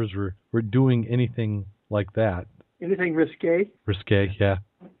divers were doing anything like that. Anything risque? Risque, yeah.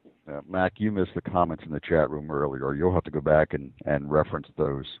 Mac, you missed the comments in the chat room earlier. You'll have to go back and reference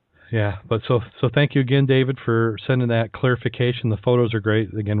those. Yeah, but so thank you again, David, for sending that clarification. The photos are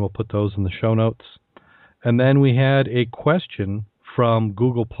great. Again, we'll put those in the show notes. And then we had a question from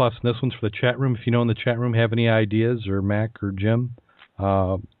Google Plus, and this one's for the chat room. If you know in the chat room have any ideas, or Mac or Jim,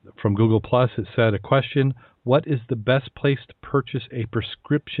 from Google Plus, it said, a question: what is the best place to purchase a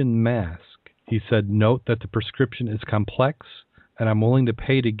prescription mask? He said, note that the prescription is complex, and I'm willing to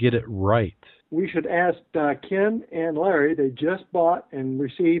pay to get it right. We should ask Ken and Larry. They just bought and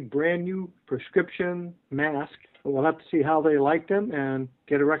received brand new prescription masks. We'll have to see how they like them and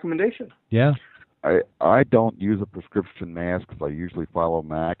get a recommendation. Yeah. I don't use a prescription mask because I usually follow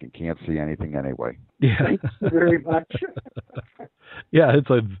Mac and can't see anything anyway. Yeah. Thank you very much. Yeah,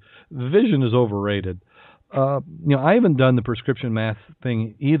 the vision is overrated. I haven't done the prescription mask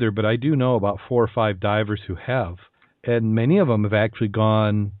thing either, but I do know about 4 or 5 divers who have, and many of them have actually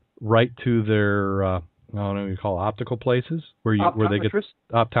gone right to their I don't know what you call optical places where they get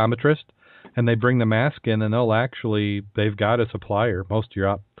optometrist, and they bring the mask in, and they've got a supplier. Most of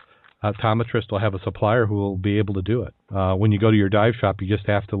your optometrist will have a supplier who will be able to do it. When you go to your dive shop, you just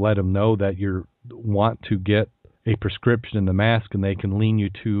have to let them know that you want to get a prescription in the mask, and they can lean you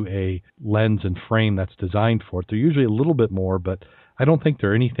to a lens and frame that's designed for it. They're usually a little bit more, but I don't think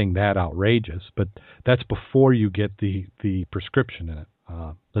they're anything that outrageous. But that's before you get the prescription in it.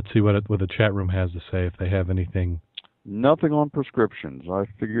 Let's see what the chat room has to say, if they have anything. Nothing on prescriptions. I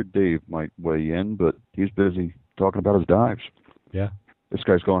figured Dave might weigh in, but he's busy talking about his dives. Yeah. This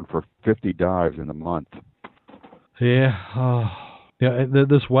guy's going for 50 dives in a month. Yeah. Yeah.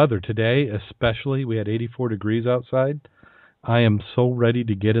 This weather today, especially, we had 84 degrees outside. I am so ready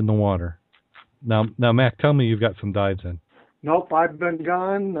to get in the water. Now, Mac, tell me you've got some dives in. Nope, I've been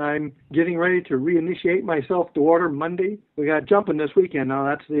gone. I'm getting ready to reinitiate myself to water Monday. We got jumping this weekend now.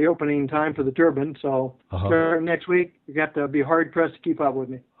 That's the opening time for the turbine. So starting next week, you got to be hard pressed to keep up with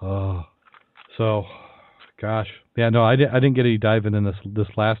me. Oh, so, gosh, yeah, no, I didn't get any diving in this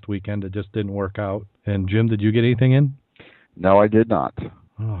last weekend. It just didn't work out. And Jim, did you get anything in? No, I did not.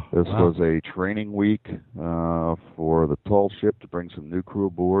 Oh, This wow. was a training week for the tall ship to bring some new crew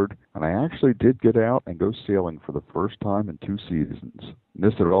aboard, and I actually did get out and go sailing for the first time in 2 seasons.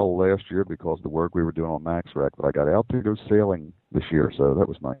 Missed it all last year because of the work we were doing on MaxRec, but I got out to go sailing this year, so that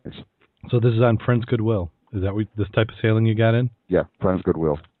was nice. So this is on Friends Goodwill. Is that this type of sailing you got in? Yeah, Friends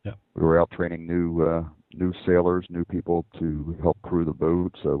Goodwill. Yeah. We were out training new sailors, new people to help crew the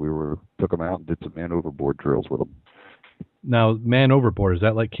boat, so we took them out and did some man overboard drills with them. Now, man overboard, is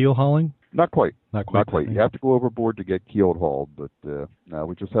that like keel hauling? Not quite. Not quite. Not quite. You have to go overboard to get keeled hauled, but no,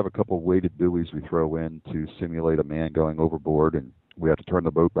 we just have a couple of weighted buoys we throw in to simulate a man going overboard, and we have to turn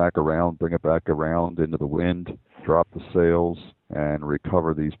the boat back around, bring it back around into the wind, drop the sails, and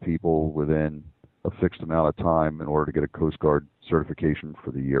recover these people within a fixed amount of time in order to get a Coast Guard certification for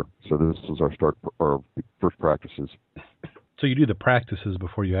the year. So this was our first practices. So you do the practices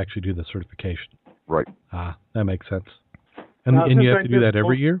before you actually do the certification. Right. Ah, that makes sense. And you have to do that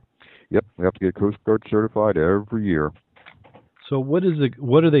every year? Yep, we have to get Coast Guard certified every year. So what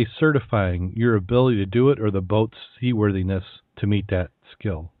are they certifying? Your ability to do it or the boat's seaworthiness to meet that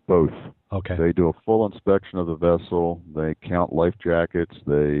skill? Both. Okay. They do a full inspection of the vessel. They count life jackets.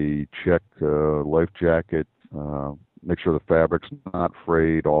 They check life jacket, make sure the fabric's not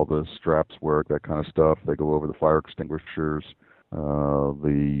frayed, all the straps work, that kind of stuff. They go over the fire extinguishers,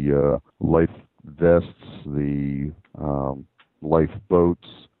 the life vests, the life boats,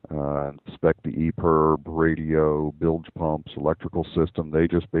 inspect the EPIRB, radio, bilge pumps, electrical system. They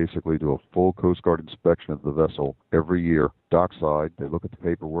just basically do a full Coast Guard inspection of the vessel every year. Dockside, they look at the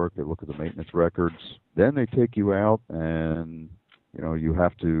paperwork, they look at the maintenance records. Then they take you out and you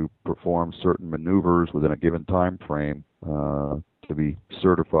have to perform certain maneuvers within a given time frame to be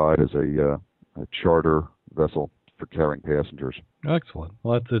certified as a charter vessel for carrying passengers. Excellent.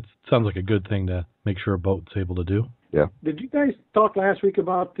 Well, it sounds like a good thing to make sure a boat's able to do. Yeah. Did you guys talk last week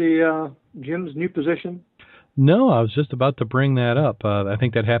about the Jim's new position? No, I was just about to bring that up. I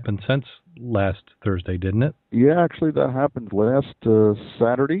think that happened since last Thursday, didn't it? Yeah, actually that happened last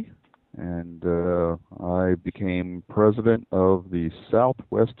Saturday, and I became president of the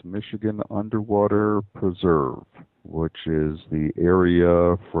Southwest Michigan Underwater Preserve, which is the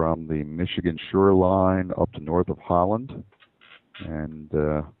area from the Michigan shoreline up to north of Holland and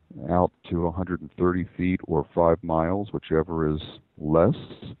out to 130 feet or 5 miles, whichever is less.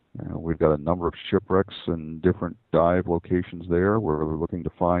 We've got a number of shipwrecks and different dive locations there where we're looking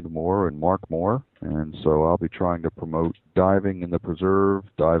to find more and mark more. And so I'll be trying to promote diving in the preserve,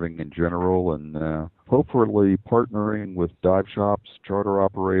 diving in general, and hopefully partnering with dive shops, charter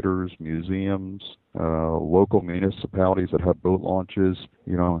operators, museums, local municipalities that have boat launches,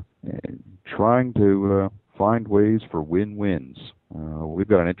 trying to find ways for win-wins. We've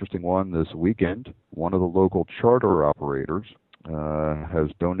got an interesting one this weekend. One of the local charter operators has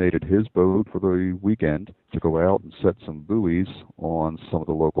donated his boat for the weekend to go out and set some buoys on some of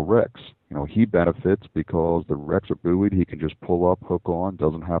the local wrecks. He benefits because the wrecks are buoyed. He can just pull up, hook on,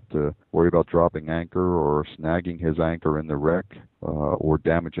 doesn't have to worry about dropping anchor or snagging his anchor in the wreck or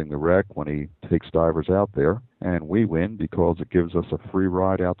damaging the wreck when he takes divers out there. And we win because it gives us a free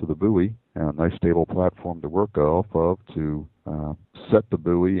ride out to the buoy and a nice stable platform to work off of to set the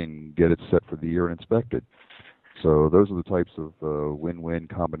buoy and get it set for the year and inspected. So those are the types of win-win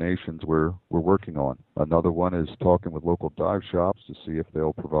combinations we're working on. Another one is talking with local dive shops to see if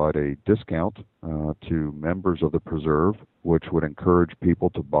they'll provide a discount to members of the preserve, which would encourage people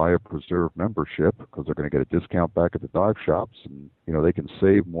to buy a preserve membership because they're going to get a discount back at the dive shops. And, they can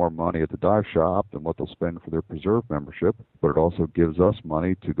save more money at the dive shop than what they'll spend for their preserve membership. But it also gives us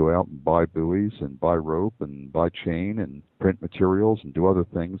money to go out and buy buoys and buy rope and buy chain and print materials and do other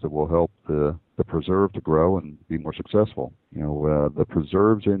things that will help the preserve to grow and be more successful. The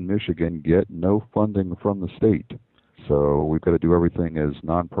preserves in Michigan get no funding from the state. So we've got to do everything as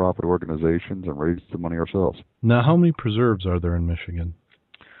nonprofit organizations and raise the money ourselves. Now, how many preserves are there in Michigan?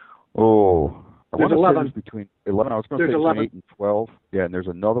 Oh, I There's want to say 11. there's between 11. I was going to There's say 11. between 8 and 12. Yeah, and there's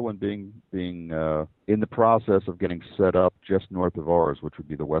another one being in the process of getting set up just north of ours, which would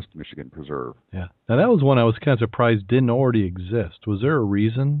be the West Michigan Preserve. Yeah. Now that was one I was kind of surprised didn't already exist. Was there a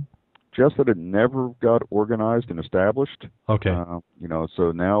reason? Just that it never got organized and established. Okay.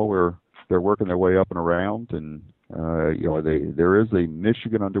 So now they're working their way up and around, and there is a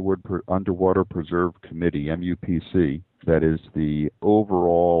Michigan Underwater Preserve Committee, MUPC, that is the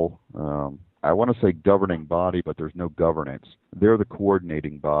overall, I want to say governing body, but there's no governance. They're the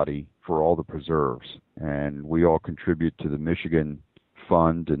coordinating body for all the preserves, and we all contribute to the Michigan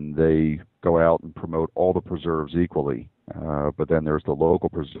Fund, and they go out and promote all the preserves equally. But then there's the local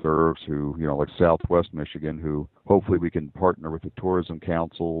preserves who, like Southwest Michigan, who hopefully we can partner with the tourism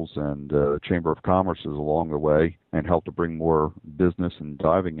councils and Chamber of Commerce's along the way and help to bring more business and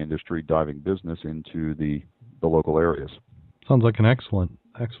diving business into the local areas. Sounds like an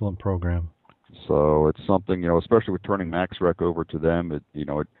excellent program. So it's something, especially with turning MaxRec over to them,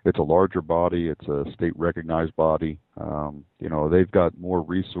 it's a larger body, it's a state-recognized body. They've got more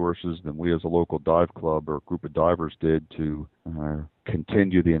resources than we as a local dive club or group of divers did to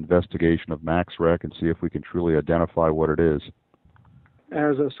continue the investigation of MaxRec and see if we can truly identify what it is.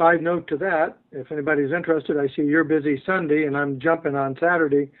 As a side note to that, if anybody's interested, I see you're busy Sunday and I'm jumping on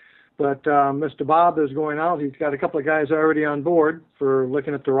Saturday. But Mr. Bob is going out. He's got a couple of guys already on board for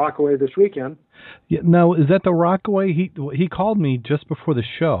looking at the Rockaway this weekend. Yeah, now, is that the Rockaway? He called me just before the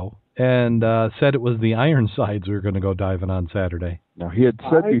show and said it was the Ironsides we were going to go diving on Saturday. Now, he had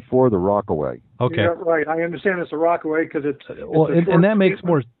said before the Rockaway. Okay. Yeah, right. I understand it's a Rockaway because it's and that makes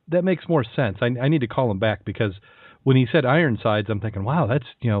more sense. I need to call him back because when he said Ironsides, I'm thinking, wow, that's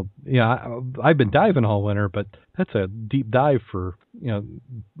I've been diving all winter, but that's a deep dive for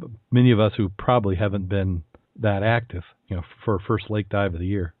many of us who probably haven't been that active, for a first lake dive of the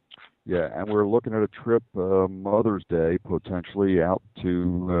year. Yeah, and we're looking at a trip Mother's Day potentially out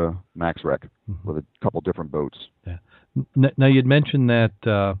to MaxRec with a couple different boats. Yeah. Now you'd mentioned that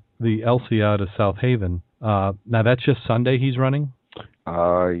the Elsie out of South Haven. Now that's just Sunday he's running?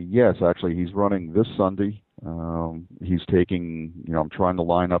 Yes, actually he's running this Sunday. He's taking, I'm trying to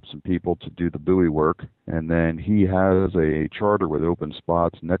line up some people to do the buoy work, and then he has a charter with open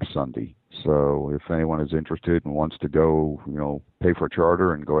spots next Sunday. So if anyone is interested and wants to go, pay for a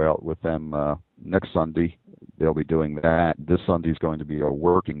charter and go out with them next Sunday, they'll be doing that. This Sunday's going to be a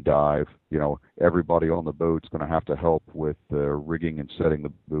working dive. Everybody on the boat's going to have to help with rigging and setting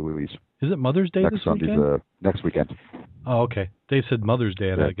the buoys. Is it Mother's Day next this Sunday's, weekend? Next weekend. Oh, okay. Dave said Mother's Day,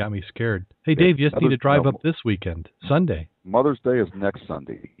 and it got me scared. Hey, Dave, you just need to drive up this weekend, Sunday. Mother's Day is next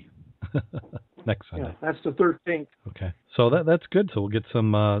Sunday. Next Sunday. Yeah, that's the 13th. Okay, so that's good. So we'll get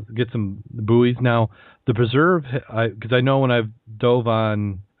some buoys now. The preserve, because I know when I've dove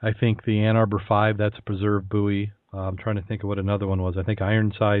on, I think the Ann Arbor 5, that's a preserve buoy. I'm trying to think of what another one was. I think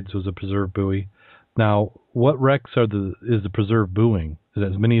Ironsides was a preserve buoy. Now, what wrecks is the preserve buoying? Is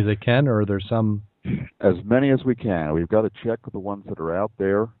it as many as they can, or are there some? As many as we can. We've got to check the ones that are out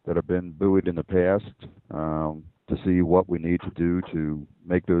there that have been buoyed in the past to see what we need to do to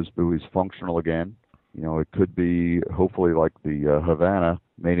make those buoys functional again. It could be, hopefully, like the Havana,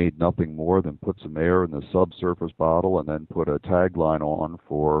 may need nothing more than put some air in the subsurface bottle and then put a tag line on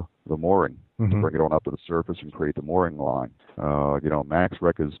for the mooring to bring it on up to the surface and create the mooring line.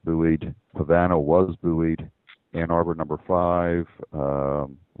 MaxRec is buoyed. Havana was buoyed. Ann Arbor number 5,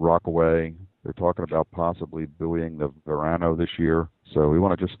 Rockaway. They're talking about possibly buoying the Verano this year. So we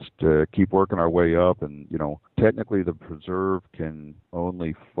want to just keep working our way up. And, technically the preserve can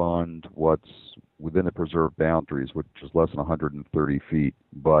only fund what's within the preserve boundaries, which is less than 130 feet.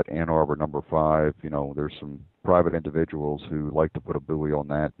 But Ann Arbor number 5, there's some private individuals who like to put a buoy on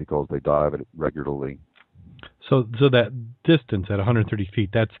that because they dive it regularly. So that distance at 130 feet,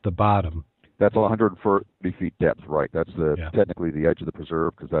 that's the bottom. That's 140 feet depth, right? That's technically the edge of the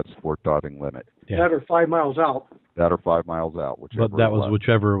preserve because that's sport diving limit. Yeah. That or 5 miles out. That or 5 miles out, whichever. But that was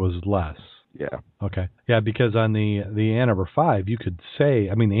whichever was less. Yeah. Okay. Yeah, because on the Ann Arbor 5, you could say,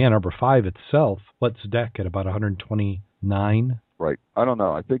 the Ann Arbor 5 itself, what's deck at about 129? Right. I don't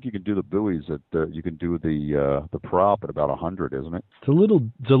know. I think you can do the buoys you can do the prop at about 100, isn't it? It's a little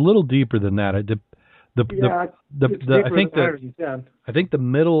deeper than that. I think the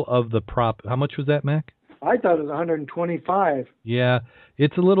middle of the prop. How much was that, Mac? I thought it was 125. Yeah,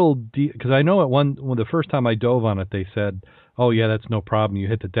 it's a little deep because I know the first time I dove on it, they said, "Oh yeah, that's no problem. You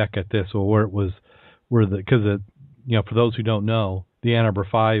hit the deck at this." Or where it was, for those who don't know, the Ann Arbor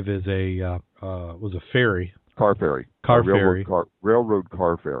 5 is was a ferry. Car ferry. Railroad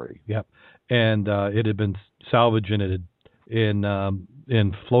car ferry. Yep, and it had been salvaged and it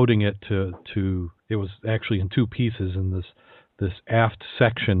in floating it to it was actually in two pieces, and this aft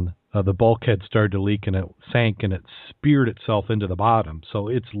section, the bulkhead started to leak and it sank and it speared itself into the bottom. So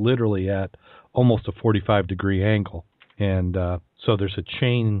it's literally at almost a 45-degree angle. And so there's a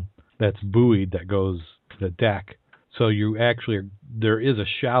chain that's buoyed that goes to the deck. So there is a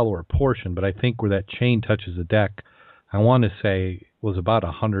shallower portion, but I think where that chain touches the deck, I want to say was about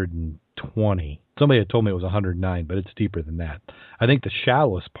 120. Somebody had told me it was 109, but it's deeper than that. I think the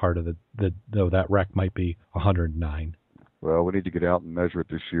shallowest part of that wreck might be 109. Well, we need to get out and measure it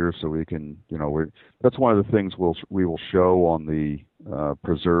this year so we can, that's one of the things we will show on the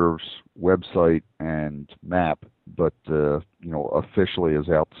preserve's website and map, but, officially is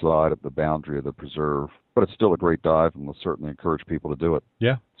outside of the boundary of the preserve. But it's still a great dive, and we'll certainly encourage people to do it.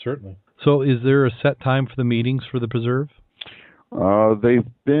 Yeah, certainly. So is there a set time for the meetings for the preserve? They've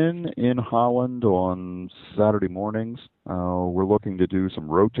been in Holland on Saturday mornings. We're looking to do some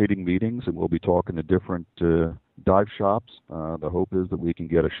rotating meetings, and we'll be talking to different dive shops. The hope is that we can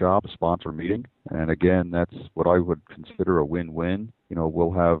get a shop sponsor meeting. And again, that's what I would consider a win-win.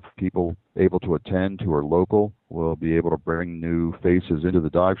 We'll have people able to attend who are local. We'll be able to bring new faces into the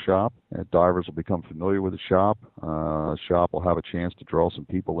dive shop. And divers will become familiar with the shop. The shop will have a chance to draw some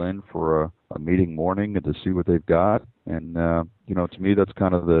people in for a meeting morning and to see what they've got. And, to me, that's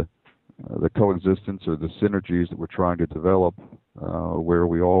kind of the coexistence or the synergies that we're trying to develop, where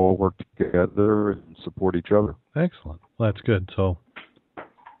we all work together and support each other. Excellent. Well, that's good. So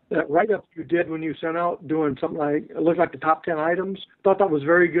that write-up you did when you sent out doing something like, it looked like the top 10 items, thought that was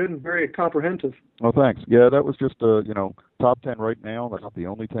very good and very comprehensive. Oh, thanks. Yeah, that was just, top 10 right now. That's not the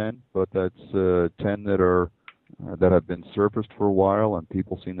only 10, but that's 10 that have been surfaced for a while and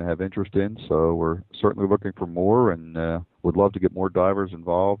people seem to have interest in. So we're certainly looking for more and would love to get more divers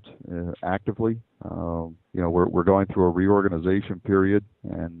involved actively. We're going through a reorganization period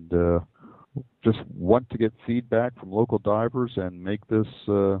and just want to get feedback from local divers and make this,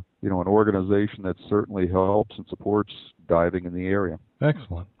 an organization that certainly helps and supports diving in the area.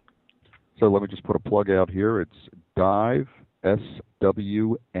 Excellent. So let me just put a plug out here. It's dive,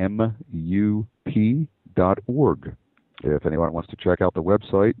 SWMUP.org. If anyone wants to check out the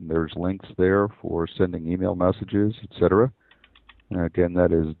website, and there's links there for sending email messages, etc. Again,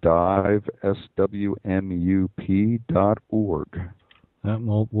 that is dive, SWMUP.org.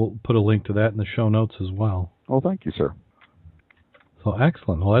 We'll put a link to that in the show notes as well. Oh, thank you, sir. So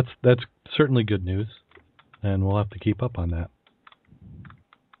excellent. Well, that's certainly good news, and we'll have to keep up on that.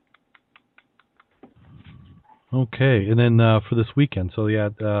 Okay, and then for this weekend, so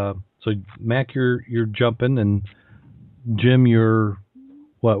Mac, you're jumping, and Jim, you're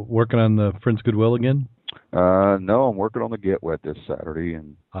working on the Friends Goodwill again? No, I'm working on the Get Wet this Saturday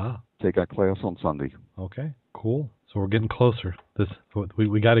and taking a class on Sunday. Okay, cool. So we're getting closer.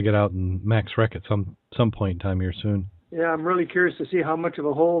 We got to get out and max wreck at some point in time here soon. Yeah, I'm really curious to see how much of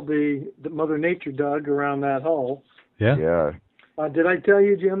a hole the Mother Nature dug around that hull. Yeah. Yeah. Did I tell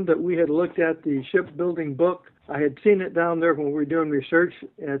you, Jim, that we had looked at the shipbuilding book? I had seen it down there when we were doing research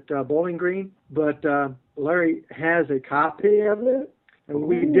at Bowling Green, but Larry has a copy of it, and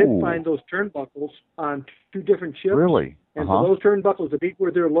we did find those turnbuckles on two different ships. Really? And so those turnbuckles, to be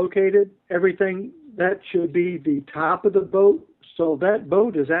where they're located, everything, that should be the top of the boat. So that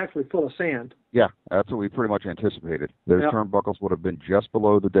boat is actually full of sand. Yeah, that's what we pretty much anticipated. Those turnbuckles would have been just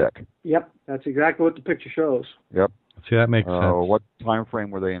below the deck. Yep, that's exactly what the picture shows. Yep. See, that makes sense. What time frame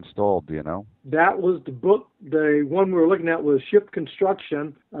were they installed, do you know? That was the book. The one we were looking at was Ship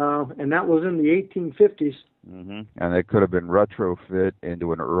Construction, and that was in the 1850s. Mm-hmm. And they could have been retrofit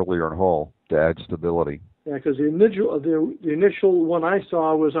into an earlier hull to add stability. Yeah, because the initial one I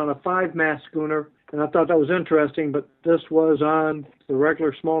saw was on a 5-mast schooner, and I thought that was interesting, but this was on the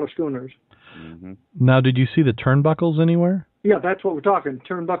regular smaller schooners. Mm-hmm. Now, did you see the turnbuckles anywhere? Yeah, that's what we're talking.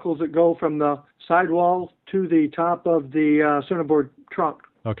 Turnbuckles that go from the sidewall to the top of the centerboard trunk.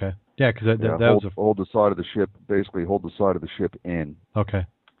 Okay. Yeah, because that was hold the side of the ship, basically hold the side of the ship in. Okay.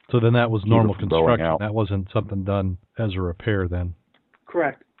 So then that was normal construction. Out. That wasn't something done as a repair then.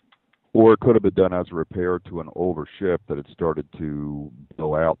 Correct. Or it could have been done as a repair to an older ship that had started to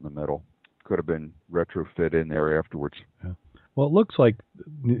blow out in the middle. Could have been retrofit in there afterwards. Yeah. Well, it looks like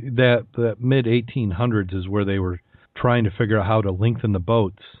that mid-1800s is where they were trying to figure out how to lengthen the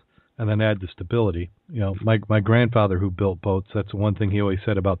boats and then add the stability. My grandfather who built boats, that's the one thing he always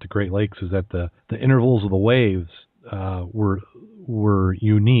said about the Great Lakes is that the intervals of the waves were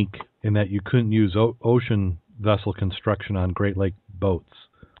unique in that you couldn't use ocean vessel construction on Great Lake boats.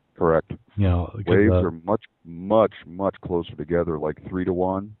 Correct. You know, Waves are much closer together, like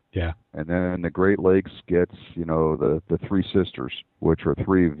 3-to-1. Yeah. And then the Great Lakes gets, the Three Sisters, which are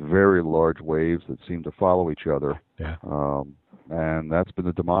three very large waves that seem to follow each other. Yeah. And that's been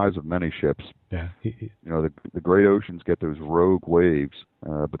the demise of many ships. Yeah. The great oceans get those rogue waves,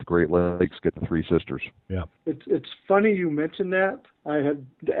 but the Great Lakes get the Three Sisters. Yeah. It's funny you mentioned that.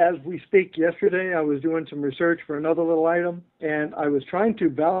 As we speak yesterday, I was doing some research for another little item, and I was trying to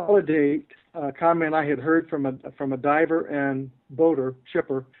validate a comment I had heard from a diver and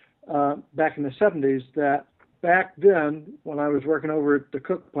shipper back in the 70s, that back then, when I was working over at the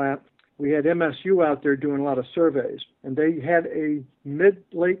Cook plant, we had MSU out there doing a lot of surveys, and they had a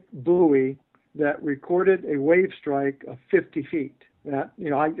mid-lake buoy that recorded a wave strike of 50 feet. That,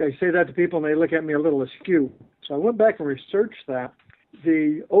 I say that to people and they look at me a little askew. So I went back and researched that.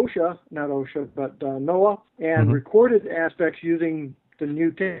 The NOAA, and recorded aspects using the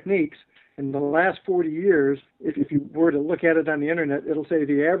new techniques. In the last 40 years, if you were to look at it on the internet, it'll say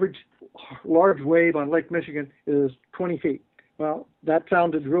the average large wave on Lake Michigan is 20 feet. Well, that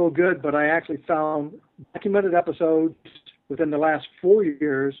sounded real good, but I actually found documented episodes within the last 4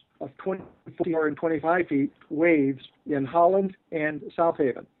 years of 24 and 25 feet waves in Holland and South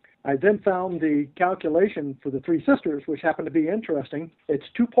Haven. I then found the calculation for the Three Sisters, which happened to be interesting. It's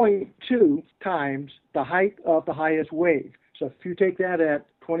 2.2 times the height of the highest wave. So if you take that at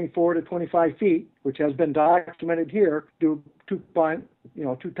 24 to 25 feet, which has been documented here, do 2 times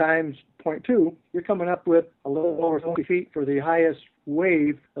 0.2, you're coming up with a little over 20 feet for the highest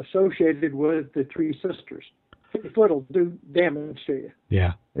wave associated with the Three Sisters. 50 foot will do damage to you.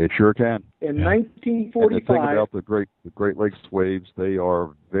 Yeah. It sure can. In 1945... And the thing about the Great Lakes waves, they are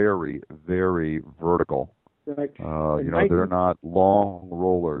very, very vertical. Right. They're not long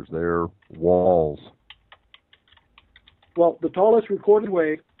rollers. They're walls. Well, the tallest recorded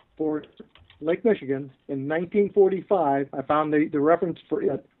wave for Lake Michigan in 1945, I found the reference for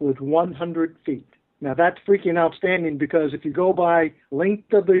it was 100 feet. Now, that's freaking outstanding, because if you go by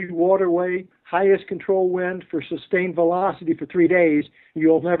length of the waterway, highest control wind for sustained velocity for 3 days,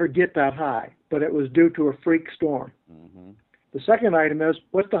 you'll never get that high. But it was due to a freak storm. Mm-hmm. The second item is,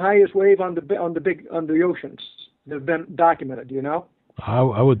 what's the highest wave on the oceans that have been documented? Do you know? I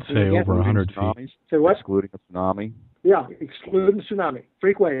would say over 100 feet. Say what? Excluding a tsunami. Yeah, excluding tsunami.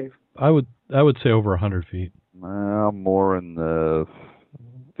 Freak wave. I would say over 100 feet. More in the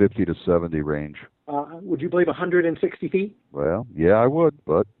 50 to 70 range. Would you believe 160 feet? Well, yeah, I would,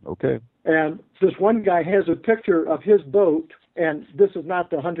 but okay. And this one guy has a picture of his boat, and this is not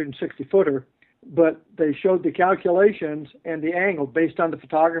the 160-footer, but they showed the calculations and the angle based on the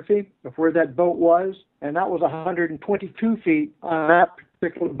photography of where that boat was, and that was 122 feet on that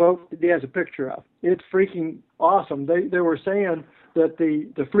particular boat that he has a picture of. It's freaking awesome. They were saying that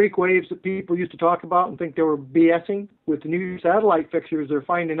the freak waves that people used to talk about and think they were BSing, with the new satellite pictures, they're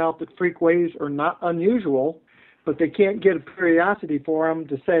finding out that freak waves are not unusual, but they can't get a periodicity for them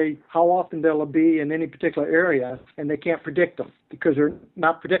to say how often they'll be in any particular area, and they can't predict them because they're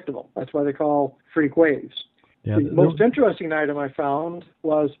not predictable. That's why they call freak waves. Yeah, the most interesting item I found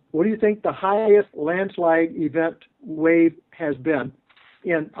was, what do you think the highest landslide event wave has been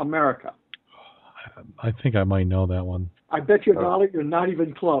in America? I think I might know that one. I bet you $1 you're not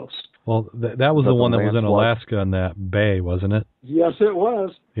even close. Well, that was the one that was in Alaska in that bay, wasn't it? Yes, it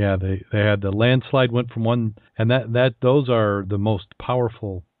was. Yeah, they had the landslide went from one, and those are the most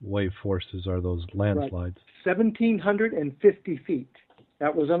powerful wave forces, are those landslides. Right. 1,750 feet.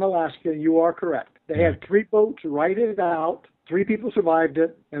 That was in Alaska. You are correct. They had 3 boats ride it out. 3 people survived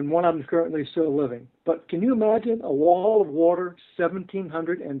it, and one of them is currently still living. But can you imagine a wall of water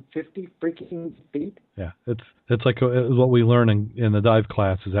 1,750 freaking feet? Yeah, it's like what we learn in the dive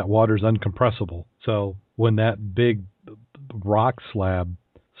class, is that water's uncompressible. So when that big rock slab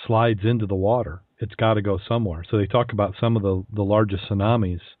slides into the water, it's got to go somewhere. So they talk about some of the largest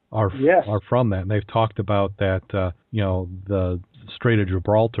tsunamis are from that, and they've talked about that. The Strait of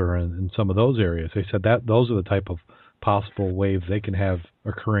Gibraltar and some of those areas. They said that those are the type of possible waves they can have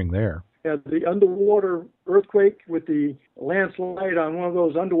occurring there. Yeah, the underwater earthquake with the landslide on one of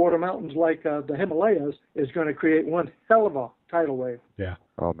those underwater mountains like the Himalayas is going to create one hell of a tidal wave. Yeah.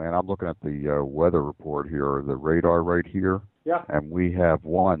 Oh, man, I'm looking at the weather report here, the radar right here. Yeah. And we have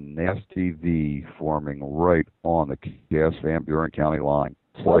one nasty V forming right on the Cass Van Buren County line.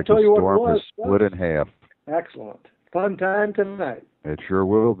 It's like the storm is split in half. Excellent. Fun time tonight. It sure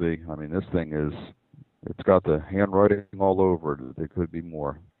will be. I mean, this thing it's got the handwriting all over it. There could be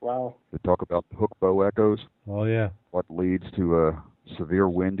more. Wow. They talk about the hook bow echoes. Oh, yeah. What leads to a severe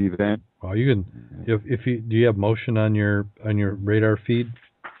wind event. Well, you can, do you have motion on your radar feed?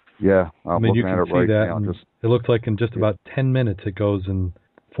 Yeah, I'm you looking can at it see right that. now. And Just it looks like in just about 10 minutes it goes and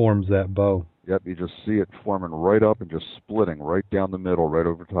forms that bow. Yep, you just see it forming right up and just splitting right down the middle, right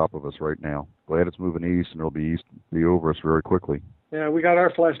over top of us right now. Glad it's moving east, and it'll be over us very quickly. Yeah, we got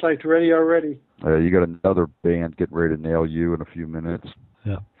our flashlights ready already. You got another band getting ready to nail you in a few minutes.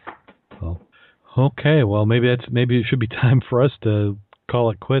 Yeah. Well, okay. Well, maybe it should be time for us to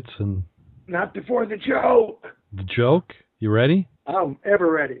call it quits. And not before the joke. The joke? You ready? I'm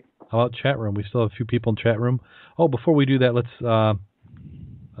ever ready. How about chat room? We still have a few people in chat room. Oh, before we do that, let's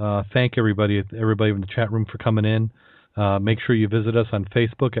thank everybody in the chat room for coming in. Make sure you visit us on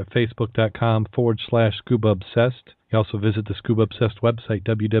Facebook at facebook.com/Scuba Obsessed. You also visit the Scuba Obsessed website,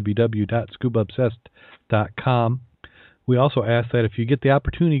 www.scubaobsessed.com. We also ask that if you get the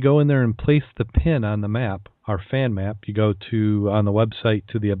opportunity, go in there and place the pin on the map, our fan map. You go on the website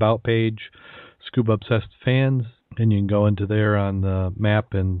to the About page, Scuba Obsessed Fans, and you can go into there on the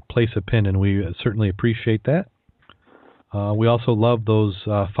map and place a pin, and we certainly appreciate that. We also love those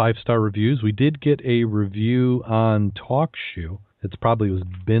 5-star reviews. We did get a review on TalkShoe. It's probably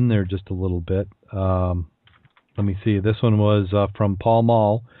been there just a little bit. Let me see. This one was from Paul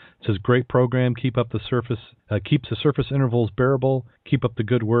Mall. It says, "Great program. Keeps the surface intervals bearable. Keep up the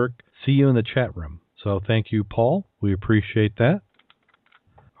good work. See you in the chat room." So thank you, Paul. We appreciate that.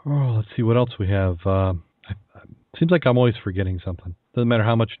 Oh, let's see what else we have. Seems like I'm always forgetting something. Doesn't matter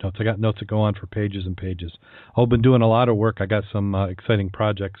how much notes. I got notes that go on for pages and pages. I've been doing a lot of work. I got some exciting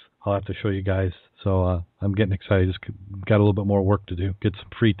projects I'll have to show you guys. So I'm getting excited. Just got a little bit more work to do. Get some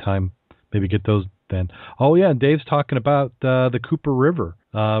free time. Maybe get those then. Oh, yeah, and Dave's talking about the Cooper River.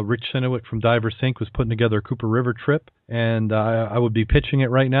 Rich Sinowit from Diver Sync was putting together a Cooper River trip, and I would be pitching it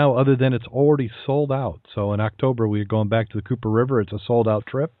right now, other than it's already sold out. So in October, we're going back to the Cooper River. It's a sold-out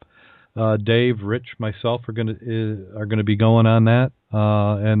trip. Dave, Rich, myself are gonna be going on that,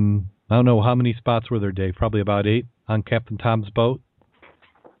 and I don't know how many spots were there, Dave. Probably about 8 on Captain Tom's boat.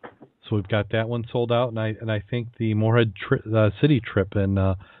 So we've got that one sold out, and I think the Morehead City trip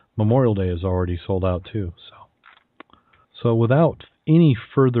in Memorial Day is already sold out too. So without any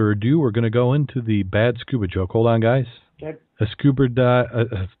further ado, we're going to go into the bad scuba joke. Hold on, guys. Okay. A scuba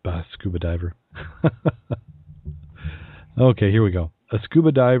diver. Okay, here we go. A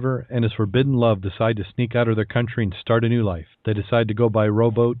scuba diver and his forbidden love decide to sneak out of their country and start a new life. They decide to go by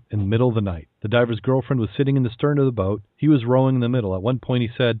rowboat in the middle of the night. The diver's girlfriend was sitting in the stern of the boat. He was rowing in the middle. At one point he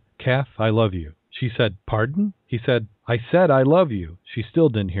said, "Calf, I love you." She said, "Pardon?" He said, "I said I love you." She still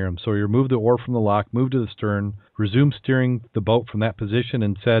didn't hear him, so he removed the oar from the lock, moved to the stern, resumed steering the boat from that position,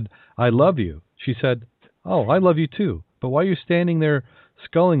 and said, "I love you." She said, "Oh, I love you too. But why are you standing there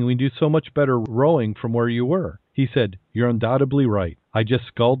sculling? We do so much better rowing from where you were." He said, "You're undoubtedly right. I just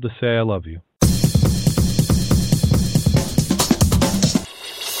sculled to say I love you."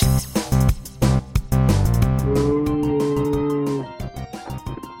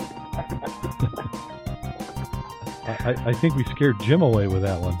 I think we scared Jim away with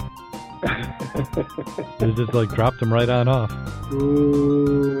that one. It just dropped him right on off.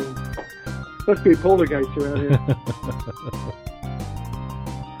 Ooh. Must be a poltergeist around here.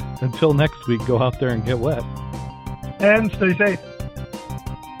 Until next week, go out there and get wet. And stay safe.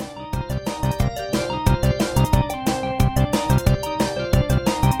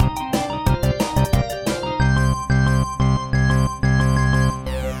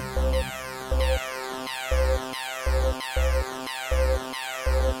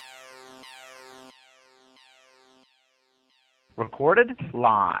 Recorded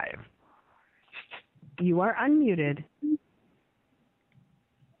live. You are unmuted.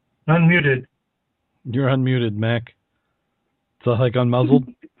 Unmuted. You're unmuted, Mac. So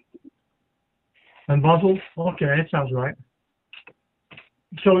unmuzzled? Unmuzzled? Okay, that sounds right.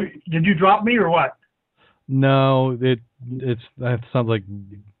 So, did you drop me or what? No, that sounds like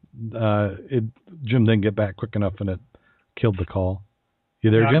Jim didn't get back quick enough and it killed the call.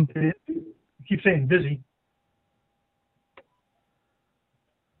 You there, Jim? It keeps saying busy.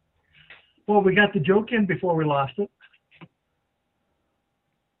 Well, we got the joke in before we lost it.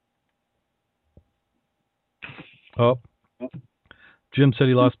 Oh, Jim said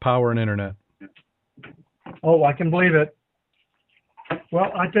he lost power and internet. Oh, I can believe it. Well,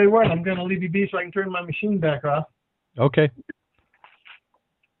 I tell you what, I'm going to leave you be so I can turn my machine back off. Okay.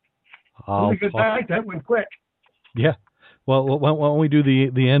 Really good night. That went quick. Yeah. Well, why don't we do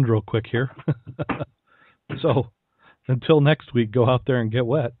the end real quick here? So, until next week, go out there and get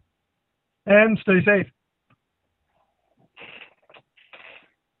wet. And stay safe.